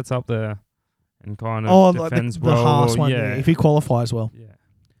 Schumacher gets up there and kind of like defends the well. Haas or- one, yeah. if he qualifies well. Yeah.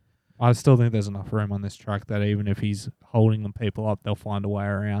 I still think there's enough room on this track that even if he's holding them people up, they'll find a way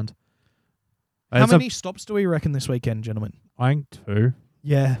around. How many stops do we reckon this weekend, gentlemen? I think 2.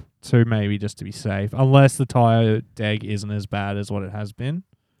 Yeah. 2 maybe just to be safe. Unless the tyre deg isn't as bad as what it has been.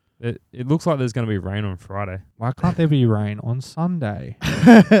 It looks like there's going to be rain on Friday. Why can't there be rain on Sunday?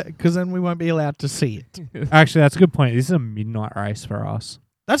 Because then we won't be allowed to see it. Actually, that's a good point. This is a midnight race for us.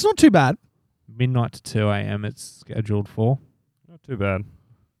 That's not too bad. Midnight to 2 a.m. it's scheduled for. Not too bad.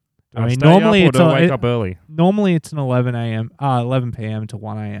 I mean, Stay up normally or it's do I a- wake it- up early. Normally it's an 11 p.m. to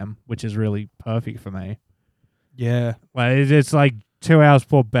 1 a.m., which is really perfect for me. Yeah. Like it's like 2 hours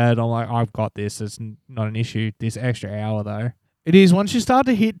before bed. I'm like, I've got this. It's not an issue. This extra hour though. It is. Once you start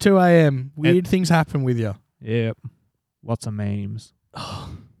to hit 2 a.m., weird things happen with you. Yep. Lots of memes.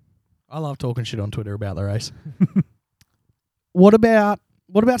 I love talking shit on Twitter about the race. What about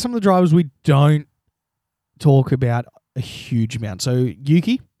some of the drivers we don't talk about a huge amount? So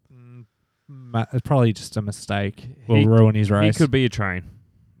Yuki, It's probably just a mistake. Will He- ruin his He race. could be a train.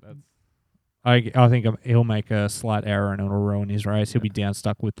 I think he'll make a slight error and it'll ruin his race. He'll be down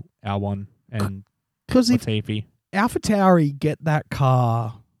stuck with Albon and because if Latifi. AlphaTauri get that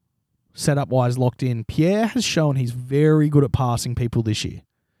car setup wise locked in, Pierre has shown he's very good at passing people this year.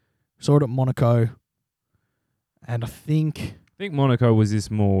 Saw it at Monaco, and I think I think Monaco was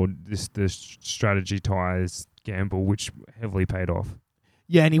the strategy tyres gamble, which heavily paid off.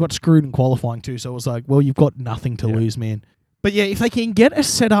 yeah, and he got screwed in qualifying too. So it was like, well, you've got nothing to Yeah. lose, man. But yeah, if they can get a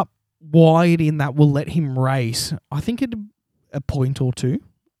setup wide in that will let him race, I think a point or two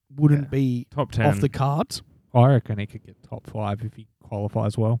wouldn't Yeah. be Top 10. off the cards. I reckon he could get top 5 if he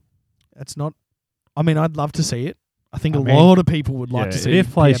qualifies well. It's not. I mean, I'd love to see it. I think I a mean, lot of people would like to see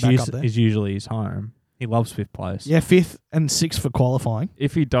Fifth place Pierre back up there. is usually his home. He loves 5th place. Yeah, 5th and 6th for qualifying.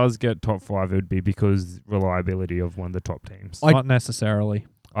 If he does get top 5, it would be because reliability of one of the top teams. I- Not necessarily.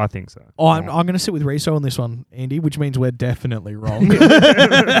 I think so. Oh, I'm going to sit with Riso on this one, Andy, which means we're definitely wrong.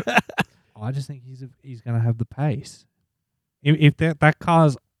 I just think he's going to have the pace. If that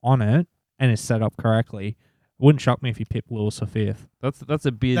car's on it and is set up correctly, it wouldn't shock me if he pipped Lewis for 5th. That's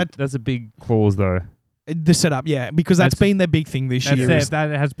a big That- that's a big clause though. The setup, yeah, because that's been their big thing this year. That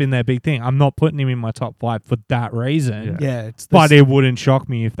has been their big thing. I'm not putting him in my top 5 for that reason. Yeah, it's But it wouldn't shock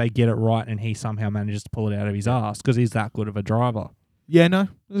me if they get it right and he somehow manages to pull it out of his ass because he's that good of a driver. yeah, no,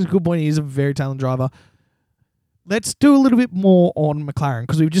 that's a good point. He is a very talented driver. Let's do a little bit more on McLaren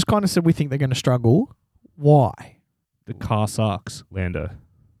because we've just kind of said we think they're going to struggle. Why? The car sucks. Lando.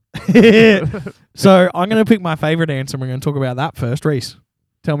 So I'm going to pick my favorite answer. And we're going to talk about that first. Reese,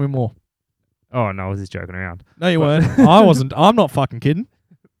 tell me more. Oh no, I was just joking around. No, you weren't. I wasn't. I'm not fucking kidding.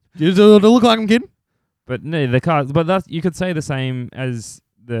 Do it look like I'm kidding? But no, the car. But that you could say the same as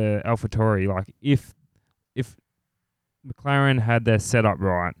the AlphaTauri. Like if McLaren had their setup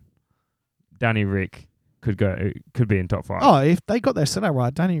right, Danny Rick could be in top 5. Oh, if they got their setup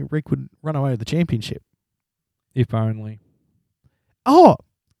right, Danny Rick would run away with the championship. If only. Oh,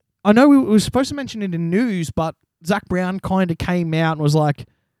 I know we were supposed to mention it in news, but Zach Brown kind of came out and was like,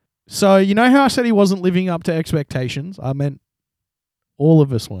 so you know how I said he wasn't living up to expectations? I meant all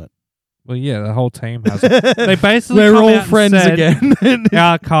of us weren't. Well, yeah, the whole team has it. They basically We're come all out and friends said, again.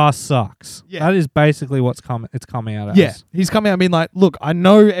 Our car sucks. Yeah. That is basically what's it's coming out as. Yeah, he's coming out and being like, look, I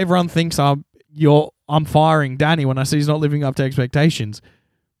know everyone thinks I'm firing Danny when I say he's not living up to expectations.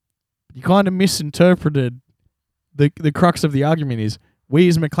 You kind of misinterpreted the crux of the argument is we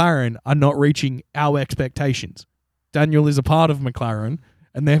as McLaren are not reaching our expectations. Daniel is a part of McLaren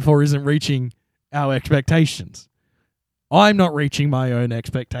and therefore isn't reaching our expectations. I'm not reaching my own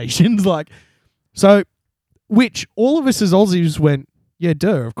expectations. Which all of us as Aussies went, yeah,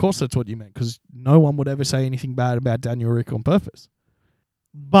 duh, of course that's what you meant, because no one would ever say anything bad about Daniel Rick on purpose.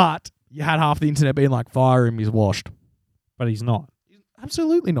 But you had half the internet being like, fire him, he's washed. But he's not.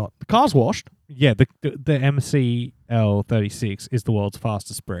 Absolutely not. The car's washed. Yeah, the MCL 36 is the world's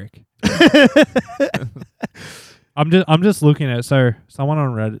fastest brick. I'm just looking at it. So someone on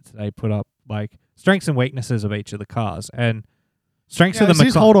Reddit today put up like strengths and weaknesses of each of the cars, and strengths Now, of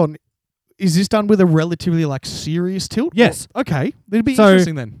the hold on. Is this done with a relatively like serious tilt? Yes. Or- okay. That'd be So-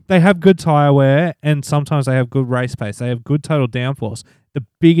 interesting then. They have good tire wear, and sometimes they have good race pace. They have good total downforce. The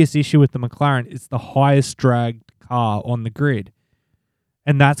biggest issue with the McLaren is the highest dragged car on the grid,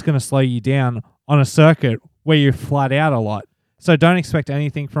 and that's going to slow you down on a circuit where you're flat out a lot. So don't expect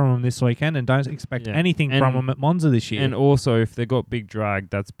anything from them this weekend, and don't expect Yeah. anything And- from them at Monza this year. And also, if they got big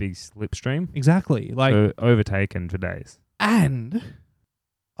drag, that's big slipstream. exactly. Like, So overtaken for days. And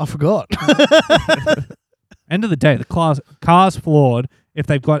I forgot. end of the day, the car's flawed. If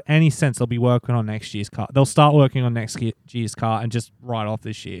they've got any sense, they'll be working on next year's car. They'll start working on next year's car and just write off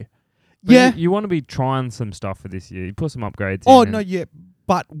this year. But yeah. You want to be trying some stuff for this year. You put some upgrades Oh, in. no, yeah.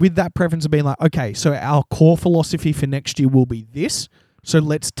 But with that preference of being like, okay, so our core philosophy for next year will be this. So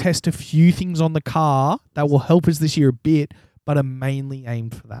let's test a few things on the car that will help us this year a bit, but are mainly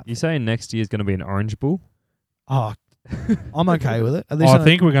aimed for that. You saying next year's going to be an orange bull? Oh, I'm okay with it. At Oh, least I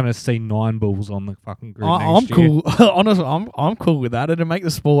think we're going to see 9 bulls on the fucking grid I'm next year. cool. Honestly, I'm cool with that. It'll make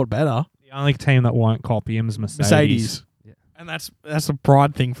the sport better. The only team that won't copy him is Mercedes. Yeah. And that's a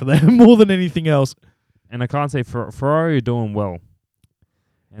pride thing for them more than anything else. And I can't say Ferrari are doing well.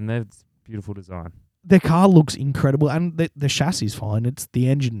 And that's beautiful design. Their car looks incredible, and the chassis is fine. It's the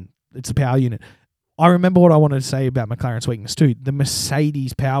engine. It's the power unit. I remember what I wanted to say about McLaren's weakness too. The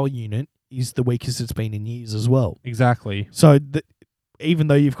Mercedes power unit is the weakest it's been in years as well. Exactly. So even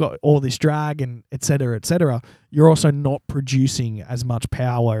though you've got all this drag and et cetera, you're also not producing as much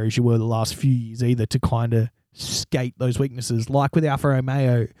power as you were the last few years either to kind of skate those weaknesses. Like with Alfa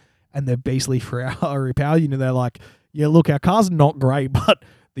Romeo and their beastly Ferrari power unit, they're like, yeah, look, our car's not great, but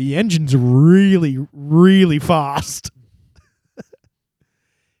the engine's really, really fast.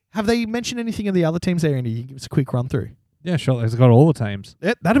 Have they mentioned anything of the other teams there, Andy? You can give us a quick run through. Yeah, sure. They've got all the teams.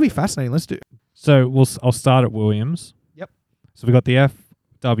 That'd be fascinating. Let's do it. So I'll start at Williams. Yep. So we've got the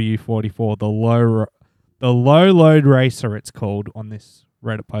FW44, the low load racer. It's called on this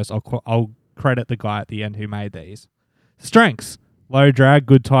Reddit post. I'll credit the guy at the end who made these. Strengths: low drag,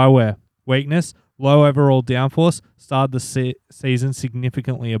 good tire wear. Weakness: low overall downforce. Started the season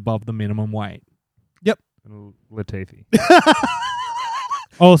significantly above the minimum weight. Latifi.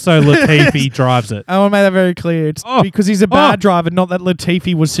 Also, Latifi drives it. I want to make that very clear. It's because he's a bad driver, not that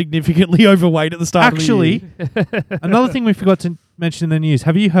Latifi was significantly overweight at the start Actually, of the year. another thing we forgot to mention in the news.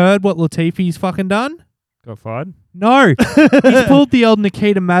 Have you heard what Latifi's fucking done? Got fired? No. He's pulled the old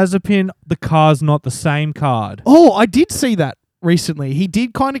Nikita Mazepin, the car's not the same card. Oh, I did see that recently. He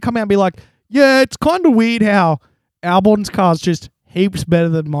did kind of come out and be like, yeah, it's kind of weird how Albon's car's just heaps better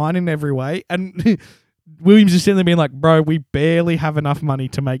than mine in every way. And Williams is sitting there being like, bro, we barely have enough money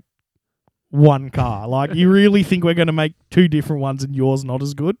to make one car. Like, you really think we're going to make two different ones and yours not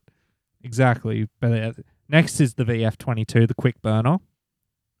as good? Exactly. But next is the VF22, the quick burner,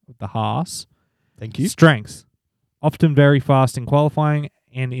 the Haas. Thank you. Strengths: often very fast in qualifying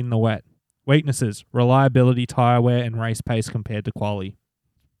and in the wet. Weaknesses: reliability, tyre wear, and race pace compared to quali.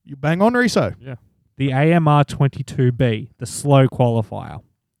 You bang on, Riso. The AMR22B, the slow qualifier.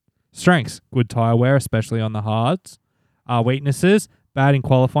 Strengths: good tyre wear, especially on the hards. Weaknesses: bad in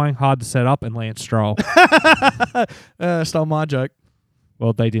qualifying, hard to set up, and Lance Stroll. Stole my joke.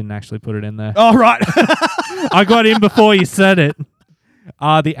 Well, they didn't actually put it in there. Oh, right. I got in before you said it.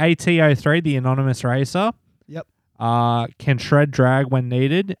 The AT03, the anonymous racer. Yep. Can shred drag when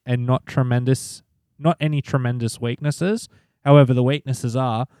needed and not any tremendous weaknesses. However, the weaknesses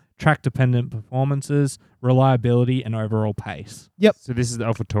are track-dependent performances, reliability, and overall pace. So this is the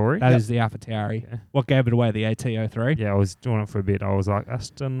AlphaTauri? That is the AlphaTauri. Okay. What gave it away? The AT03? Yeah, I was doing it for a bit. I was like,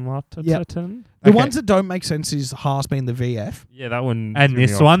 Aston Martin? Yep. The Okay. ones that don't make sense is Haas being the VF. Yeah, that one. And threw me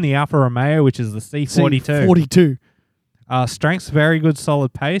this off. one, the Alfa Romeo, which is the C42. 42. Strengths: very good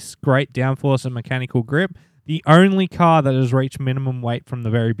solid pace, great downforce and mechanical grip. The only car that has reached minimum weight from the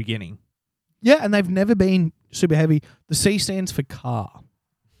very beginning. Yeah, and they've never been super heavy. The C stands for car.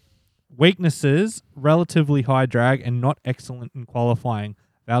 Weaknesses: relatively high drag and not excellent in qualifying.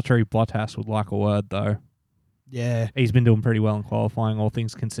 Valtteri Bottas would like a word, though. Yeah. He's been doing pretty well in qualifying, all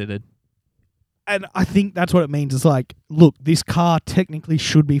things considered. And I think that's what it means. It's like, look, this car technically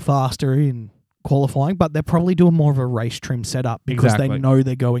should be faster in qualifying, but they're probably doing more of a race trim setup because they Exactly. know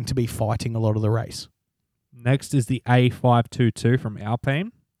they're going to be fighting a lot of the race. Next is the A522 from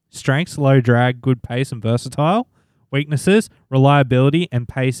Alpine. Strengths: low drag, good pace, and versatile. Weaknesses: reliability and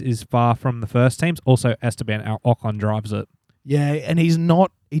pace is far from the first teams. Also, Esteban Ocon drives it. Yeah, and he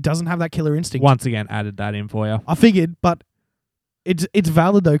doesn't have that killer instinct. Once again, added that in for you. I figured, but it's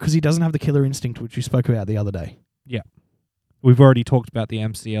valid though because he doesn't have the killer instinct, which we spoke about the other day. We've already talked about the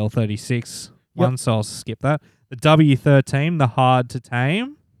MCL 36 one, so I'll skip that. The W13, the hard to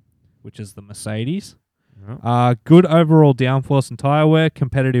tame, which is the Mercedes. Yeah. Good overall downforce and tyre wear,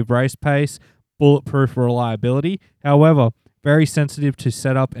 competitive race pace, bulletproof reliability. However, very sensitive to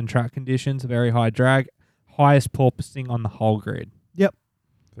setup and track conditions, very high drag, highest porpoising on the whole grid. Yep.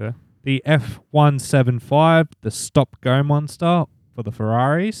 Fair. The F175, the stop-go monster for the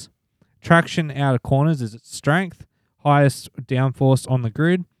Ferraris. Traction out of corners is its strength. Highest downforce on the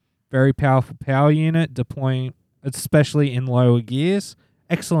grid. Very powerful power unit, deploying especially in lower gears.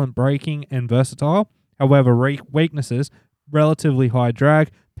 Excellent braking and versatile. However, weaknesses, relatively high drag,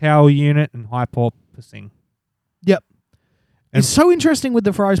 power unit, and high porpoising. Yep. And It's so interesting with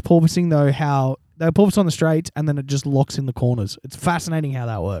the Ferraris porpoising though, how they porpoise on the straights and then it just locks in the corners. It's fascinating how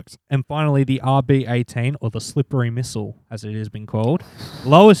that works. And finally, the RB18, or the slippery missile, as it has been called.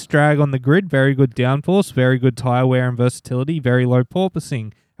 Lowest drag on the grid, very good downforce, very good tyre wear and versatility, very low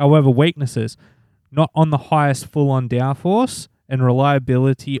porpoising. However, weaknesses, not on the highest full-on downforce, and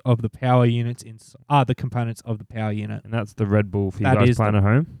reliability of the power units the components of the power unit. And that's the Red Bull for you That guys is playing at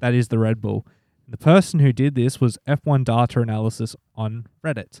home. That is the Red Bull. The person who did this was F1 Data Analysis on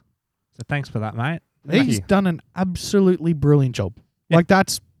Reddit. So thanks for that, mate. Thank He's you. done an absolutely brilliant job. Yeah. Like,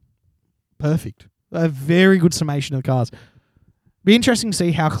 that's perfect. A very good summation of the cars. Be interesting to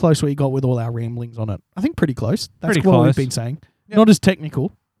see how close we got with all our ramblings on it. I think pretty close. That's Pretty what close. we've been saying. Yep. Not as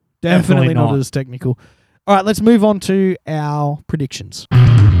technical. Definitely Definitely not not. as technical. All right, let's move on to our predictions.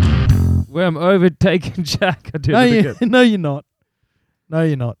 Where I'm overtaking Jack. I did No, it you, again. no, you're not. No,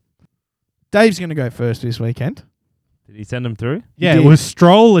 you're not. Dave's going to go first this weekend. Did he send him through? Yeah, did. it was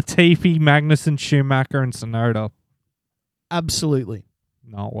Stroll, Latifi, Magnussen, Schumacher, and Sonoda. Absolutely.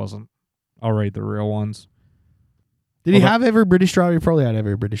 No, it wasn't. I'll read the real ones. Did he Well, have every British driver? He probably had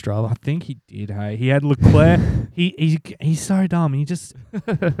every British I driver. think he did, hey. He had Leclerc. He's so dumb. He just...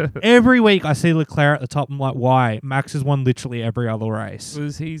 Every week I see Leclerc at the top. I'm like, why? Max has won literally every other race.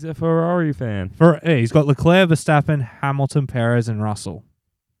 Because he's a Ferrari fan. He's got Leclerc, Verstappen, Hamilton, Perez, and Russell.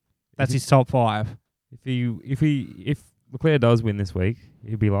 That's his top 5. If Leclerc does win this week,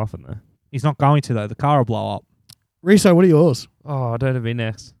 he'd be laughing there. He's not going to, though. The car will blow up. Riso, what are yours? Oh, I don't have me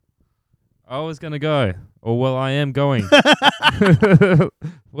next. I was gonna go. Or well, I am going.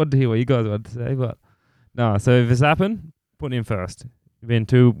 What to hear what you guys want to say, but no. So if it's happened, put him first. You've been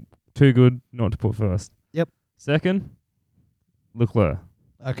too good not to put first. Yep. Second, Leclerc.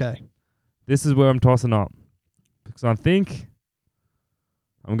 Okay. This is where I'm tossing up because I think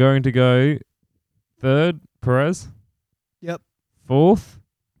I'm going to go third, Perez. Yep. Fourth,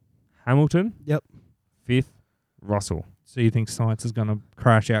 Hamilton. Yep. Fifth, Russell. So you think Science is going to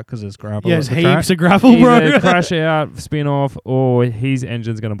crash out because there's gravel Yes, at the track? heaps of gravel, bro. Either crash out, spin off, or his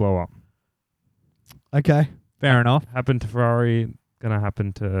engine's going to blow up. Okay. Fair enough. Happened to Ferrari, going to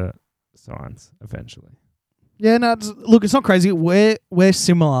happen to Sainz eventually. Yeah, no, look, it's not crazy. We're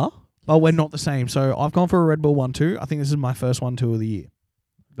similar, but we're not the same. So I've gone for a Red Bull 1-2. I think this is my first 1-2 of the year.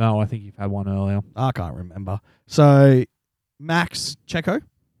 No, I think you've had one earlier. I can't remember. So Max Checo.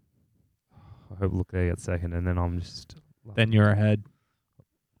 I hope Leclerc gets second, and then I'm just... Then you're ahead.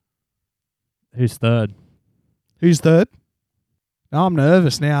 Who's third? Who's third? No, I'm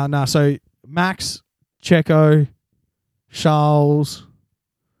nervous now. No, so Max, Checo, Charles,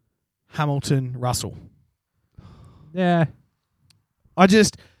 Hamilton, Russell. Yeah.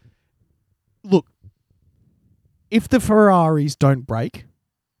 Look, if the Ferraris don't break,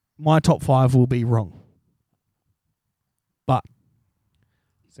 my top 5 will be wrong.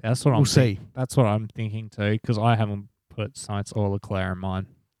 See, that's what We'll I'm see. That's what I'm thinking too, because I haven't put Sainz or Leclerc in mine.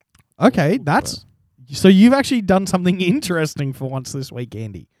 Okay, that's... So you've actually done something interesting for once this week,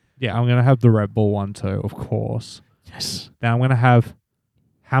 Andy. Yeah, I'm going to have the Red Bull one too, of course. Yes. Then I'm going to have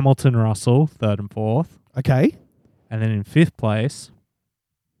Hamilton, Russell, third and fourth. Okay. And then in fifth place,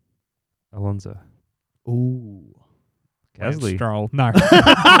 Alonso. Ooh. Lance Gasly. Stroll. No.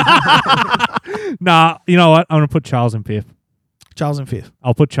 Nah, you know what? I'm going to put Charles in fifth. Charles in fifth.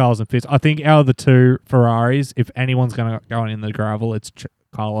 I'll put Charles in fifth. I think out of the two Ferraris, if anyone's going to go in the gravel, it's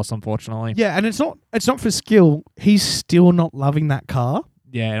Carlos, unfortunately. Yeah, and it's not for skill. He's still not loving that car.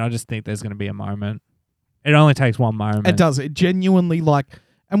 Yeah, and I just think there's going to be a moment. It only takes one moment. It does. It genuinely, like,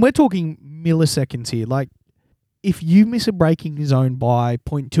 and we're talking milliseconds here. Like, if you miss a braking zone by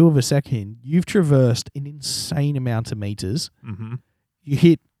 0.2 of a second, you've traversed an insane amount of meters. Mm-hmm. You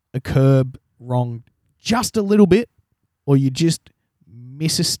hit a curb wrong just a little bit, or you just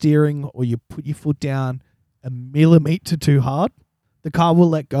miss a steering, or you put your foot down a millimetre too hard, the car will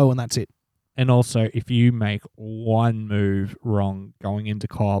let go and that's it. And also, if you make one move wrong going into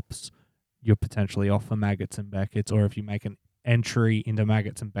Copse, you're potentially off for Maggots and Beckett's. Or if you make an entry into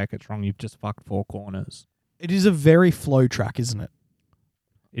Maggots and Beckett's wrong, you've just fucked 4 corners. It is a very flow track, isn't it?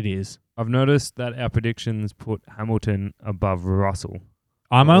 It is. I've noticed that our predictions put Hamilton above Russell.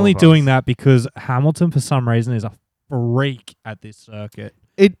 I'm All only of doing us. that because Hamilton, for some reason, is a freak at this circuit.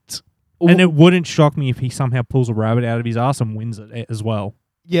 And it wouldn't shock me if he somehow pulls a rabbit out of his ass and wins it as well.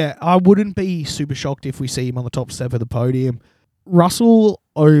 Yeah, I wouldn't be super shocked if we see him on the top step of the podium. Hamilton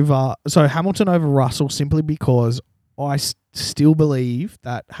over Russell, simply because I still believe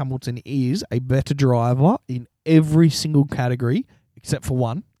that Hamilton is a better driver in every single category, except for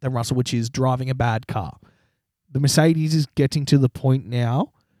one, than Russell, which is driving a bad car. The Mercedes is getting to the point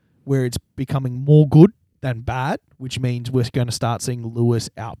now where it's becoming more good than bad, which means we're going to start seeing Lewis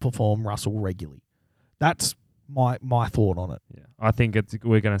outperform Russell regularly. That's my thought on it. Yeah, I think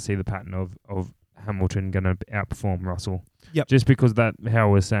we're going to see the pattern of Hamilton going to outperform Russell. Yep. Just because that,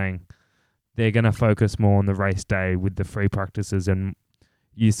 how we're saying, they're going to focus more on the race day with the free practices. And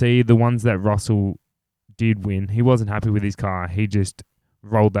you see the ones that Russell did win, he wasn't happy with his car. He just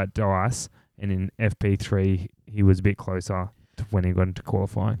rolled that dice. And in FP3, he was a bit closer to when he got into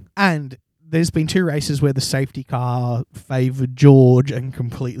qualifying. And there's been 2 races where the safety car favoured George and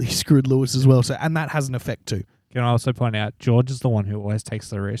completely screwed Lewis as well. And that has an effect too. Can I also point out, George is the one who always takes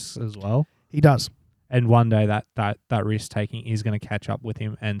the risks as well. He does. And one day that risk taking is going to catch up with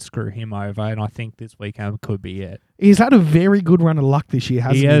him and screw him over. And I think this weekend could be it. He's had a very good run of luck this year,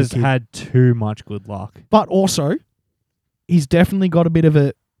 hasn't he? He has kid? had too much good luck. But also, he's definitely got a bit of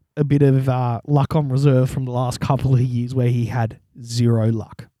luck on reserve from the last couple of years where he had zero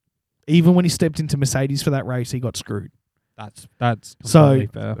luck. Even when he stepped into Mercedes for that race, he got screwed. That's So- completely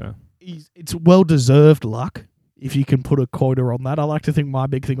fair. It's well-deserved luck, if you can put a quota on that. I like to think my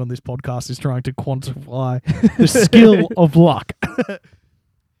big thing on this podcast is trying to quantify the skill of luck.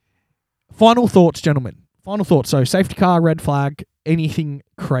 Final thoughts, gentlemen. Final thoughts. So, safety car, red flag, anything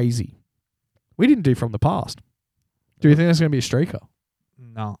crazy. We didn't do from the past. Do you think that's going to be a streaker?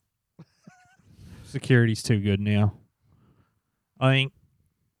 No. Security's too good now. I think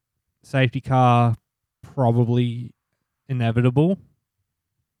safety car, probably inevitable.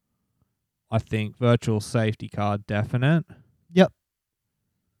 I think virtual safety car, definite. Yep.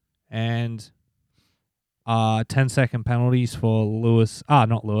 And 10-second penalties for Lance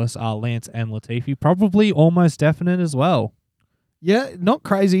and Latifi, probably almost definite as well. Yeah, not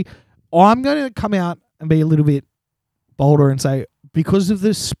crazy. I'm going to come out and be a little bit bolder and say, because of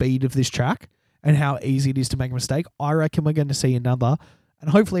the speed of this track and how easy it is to make a mistake, I reckon we're going to see another, and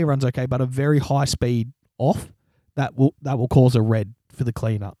hopefully everyone's okay, but a very high speed off that will cause a red for the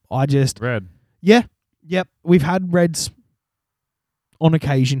cleanup. Red. Yep. We've had reds on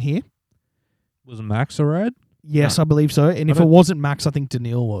occasion here. Was Max a red? Yes, I believe so. And if it wasn't Max, I think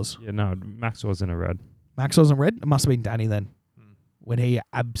Daniil was. Yeah, no, Max wasn't a red. Max wasn't red. It must have been Danny then, when he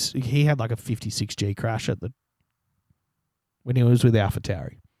had like a 56G crash when he was with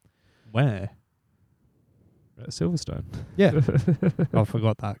AlphaTauri. Where? Silverstone. Yeah. I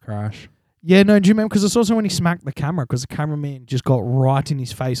forgot that crash. Yeah, no, do you remember? Because it's also when he smacked the camera, because the cameraman just got right in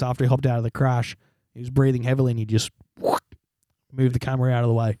his face after he hopped out of the crash. He was breathing heavily and he just moved the camera out of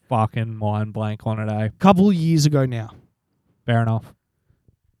the way. Fucking mind blank on it, eh? Couple of years ago now. Fair enough.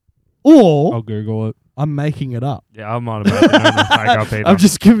 Or I'll Google it. I'm making it up. Yeah, I might have made the flag up either. I'm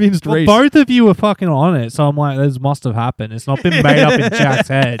just convinced Well, Reece. both of you were fucking on it, so I'm like, this must have happened. It's not been made up in Jack's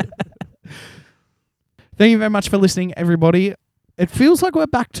head. Thank you very much for listening, everybody. It feels like we're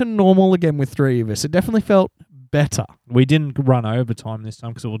back to normal again with 3 of us. It definitely felt better. We didn't run overtime this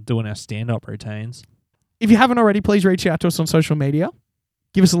time because we were doing our stand-up routines. If you haven't already, please reach out to us on social media.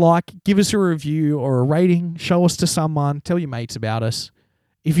 Give us a like, give us a review or a rating, show us to someone, tell your mates about us.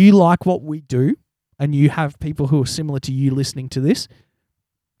 If you like what we do and you have people who are similar to you listening to this,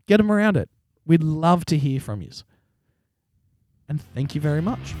 get them around it. We'd love to hear from you. And thank you very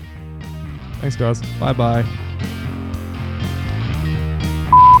much. Thanks, guys. Bye-bye.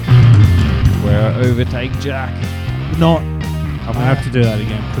 Where overtake Jack. Not. I'm going to have to do that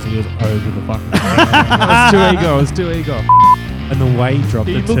again because he was over the fucking I was too eager. And the way he dropped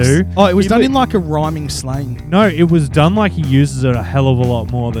He it looks- too. Oh, it was done in like a rhyming slang. No, it was done like he uses it a hell of a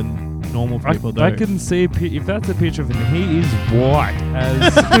lot more than normal people do. I can see if that's a picture of him, he is white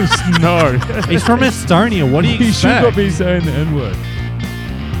as snow. He's from Estonia. What do you He should expect? not be saying the N-word.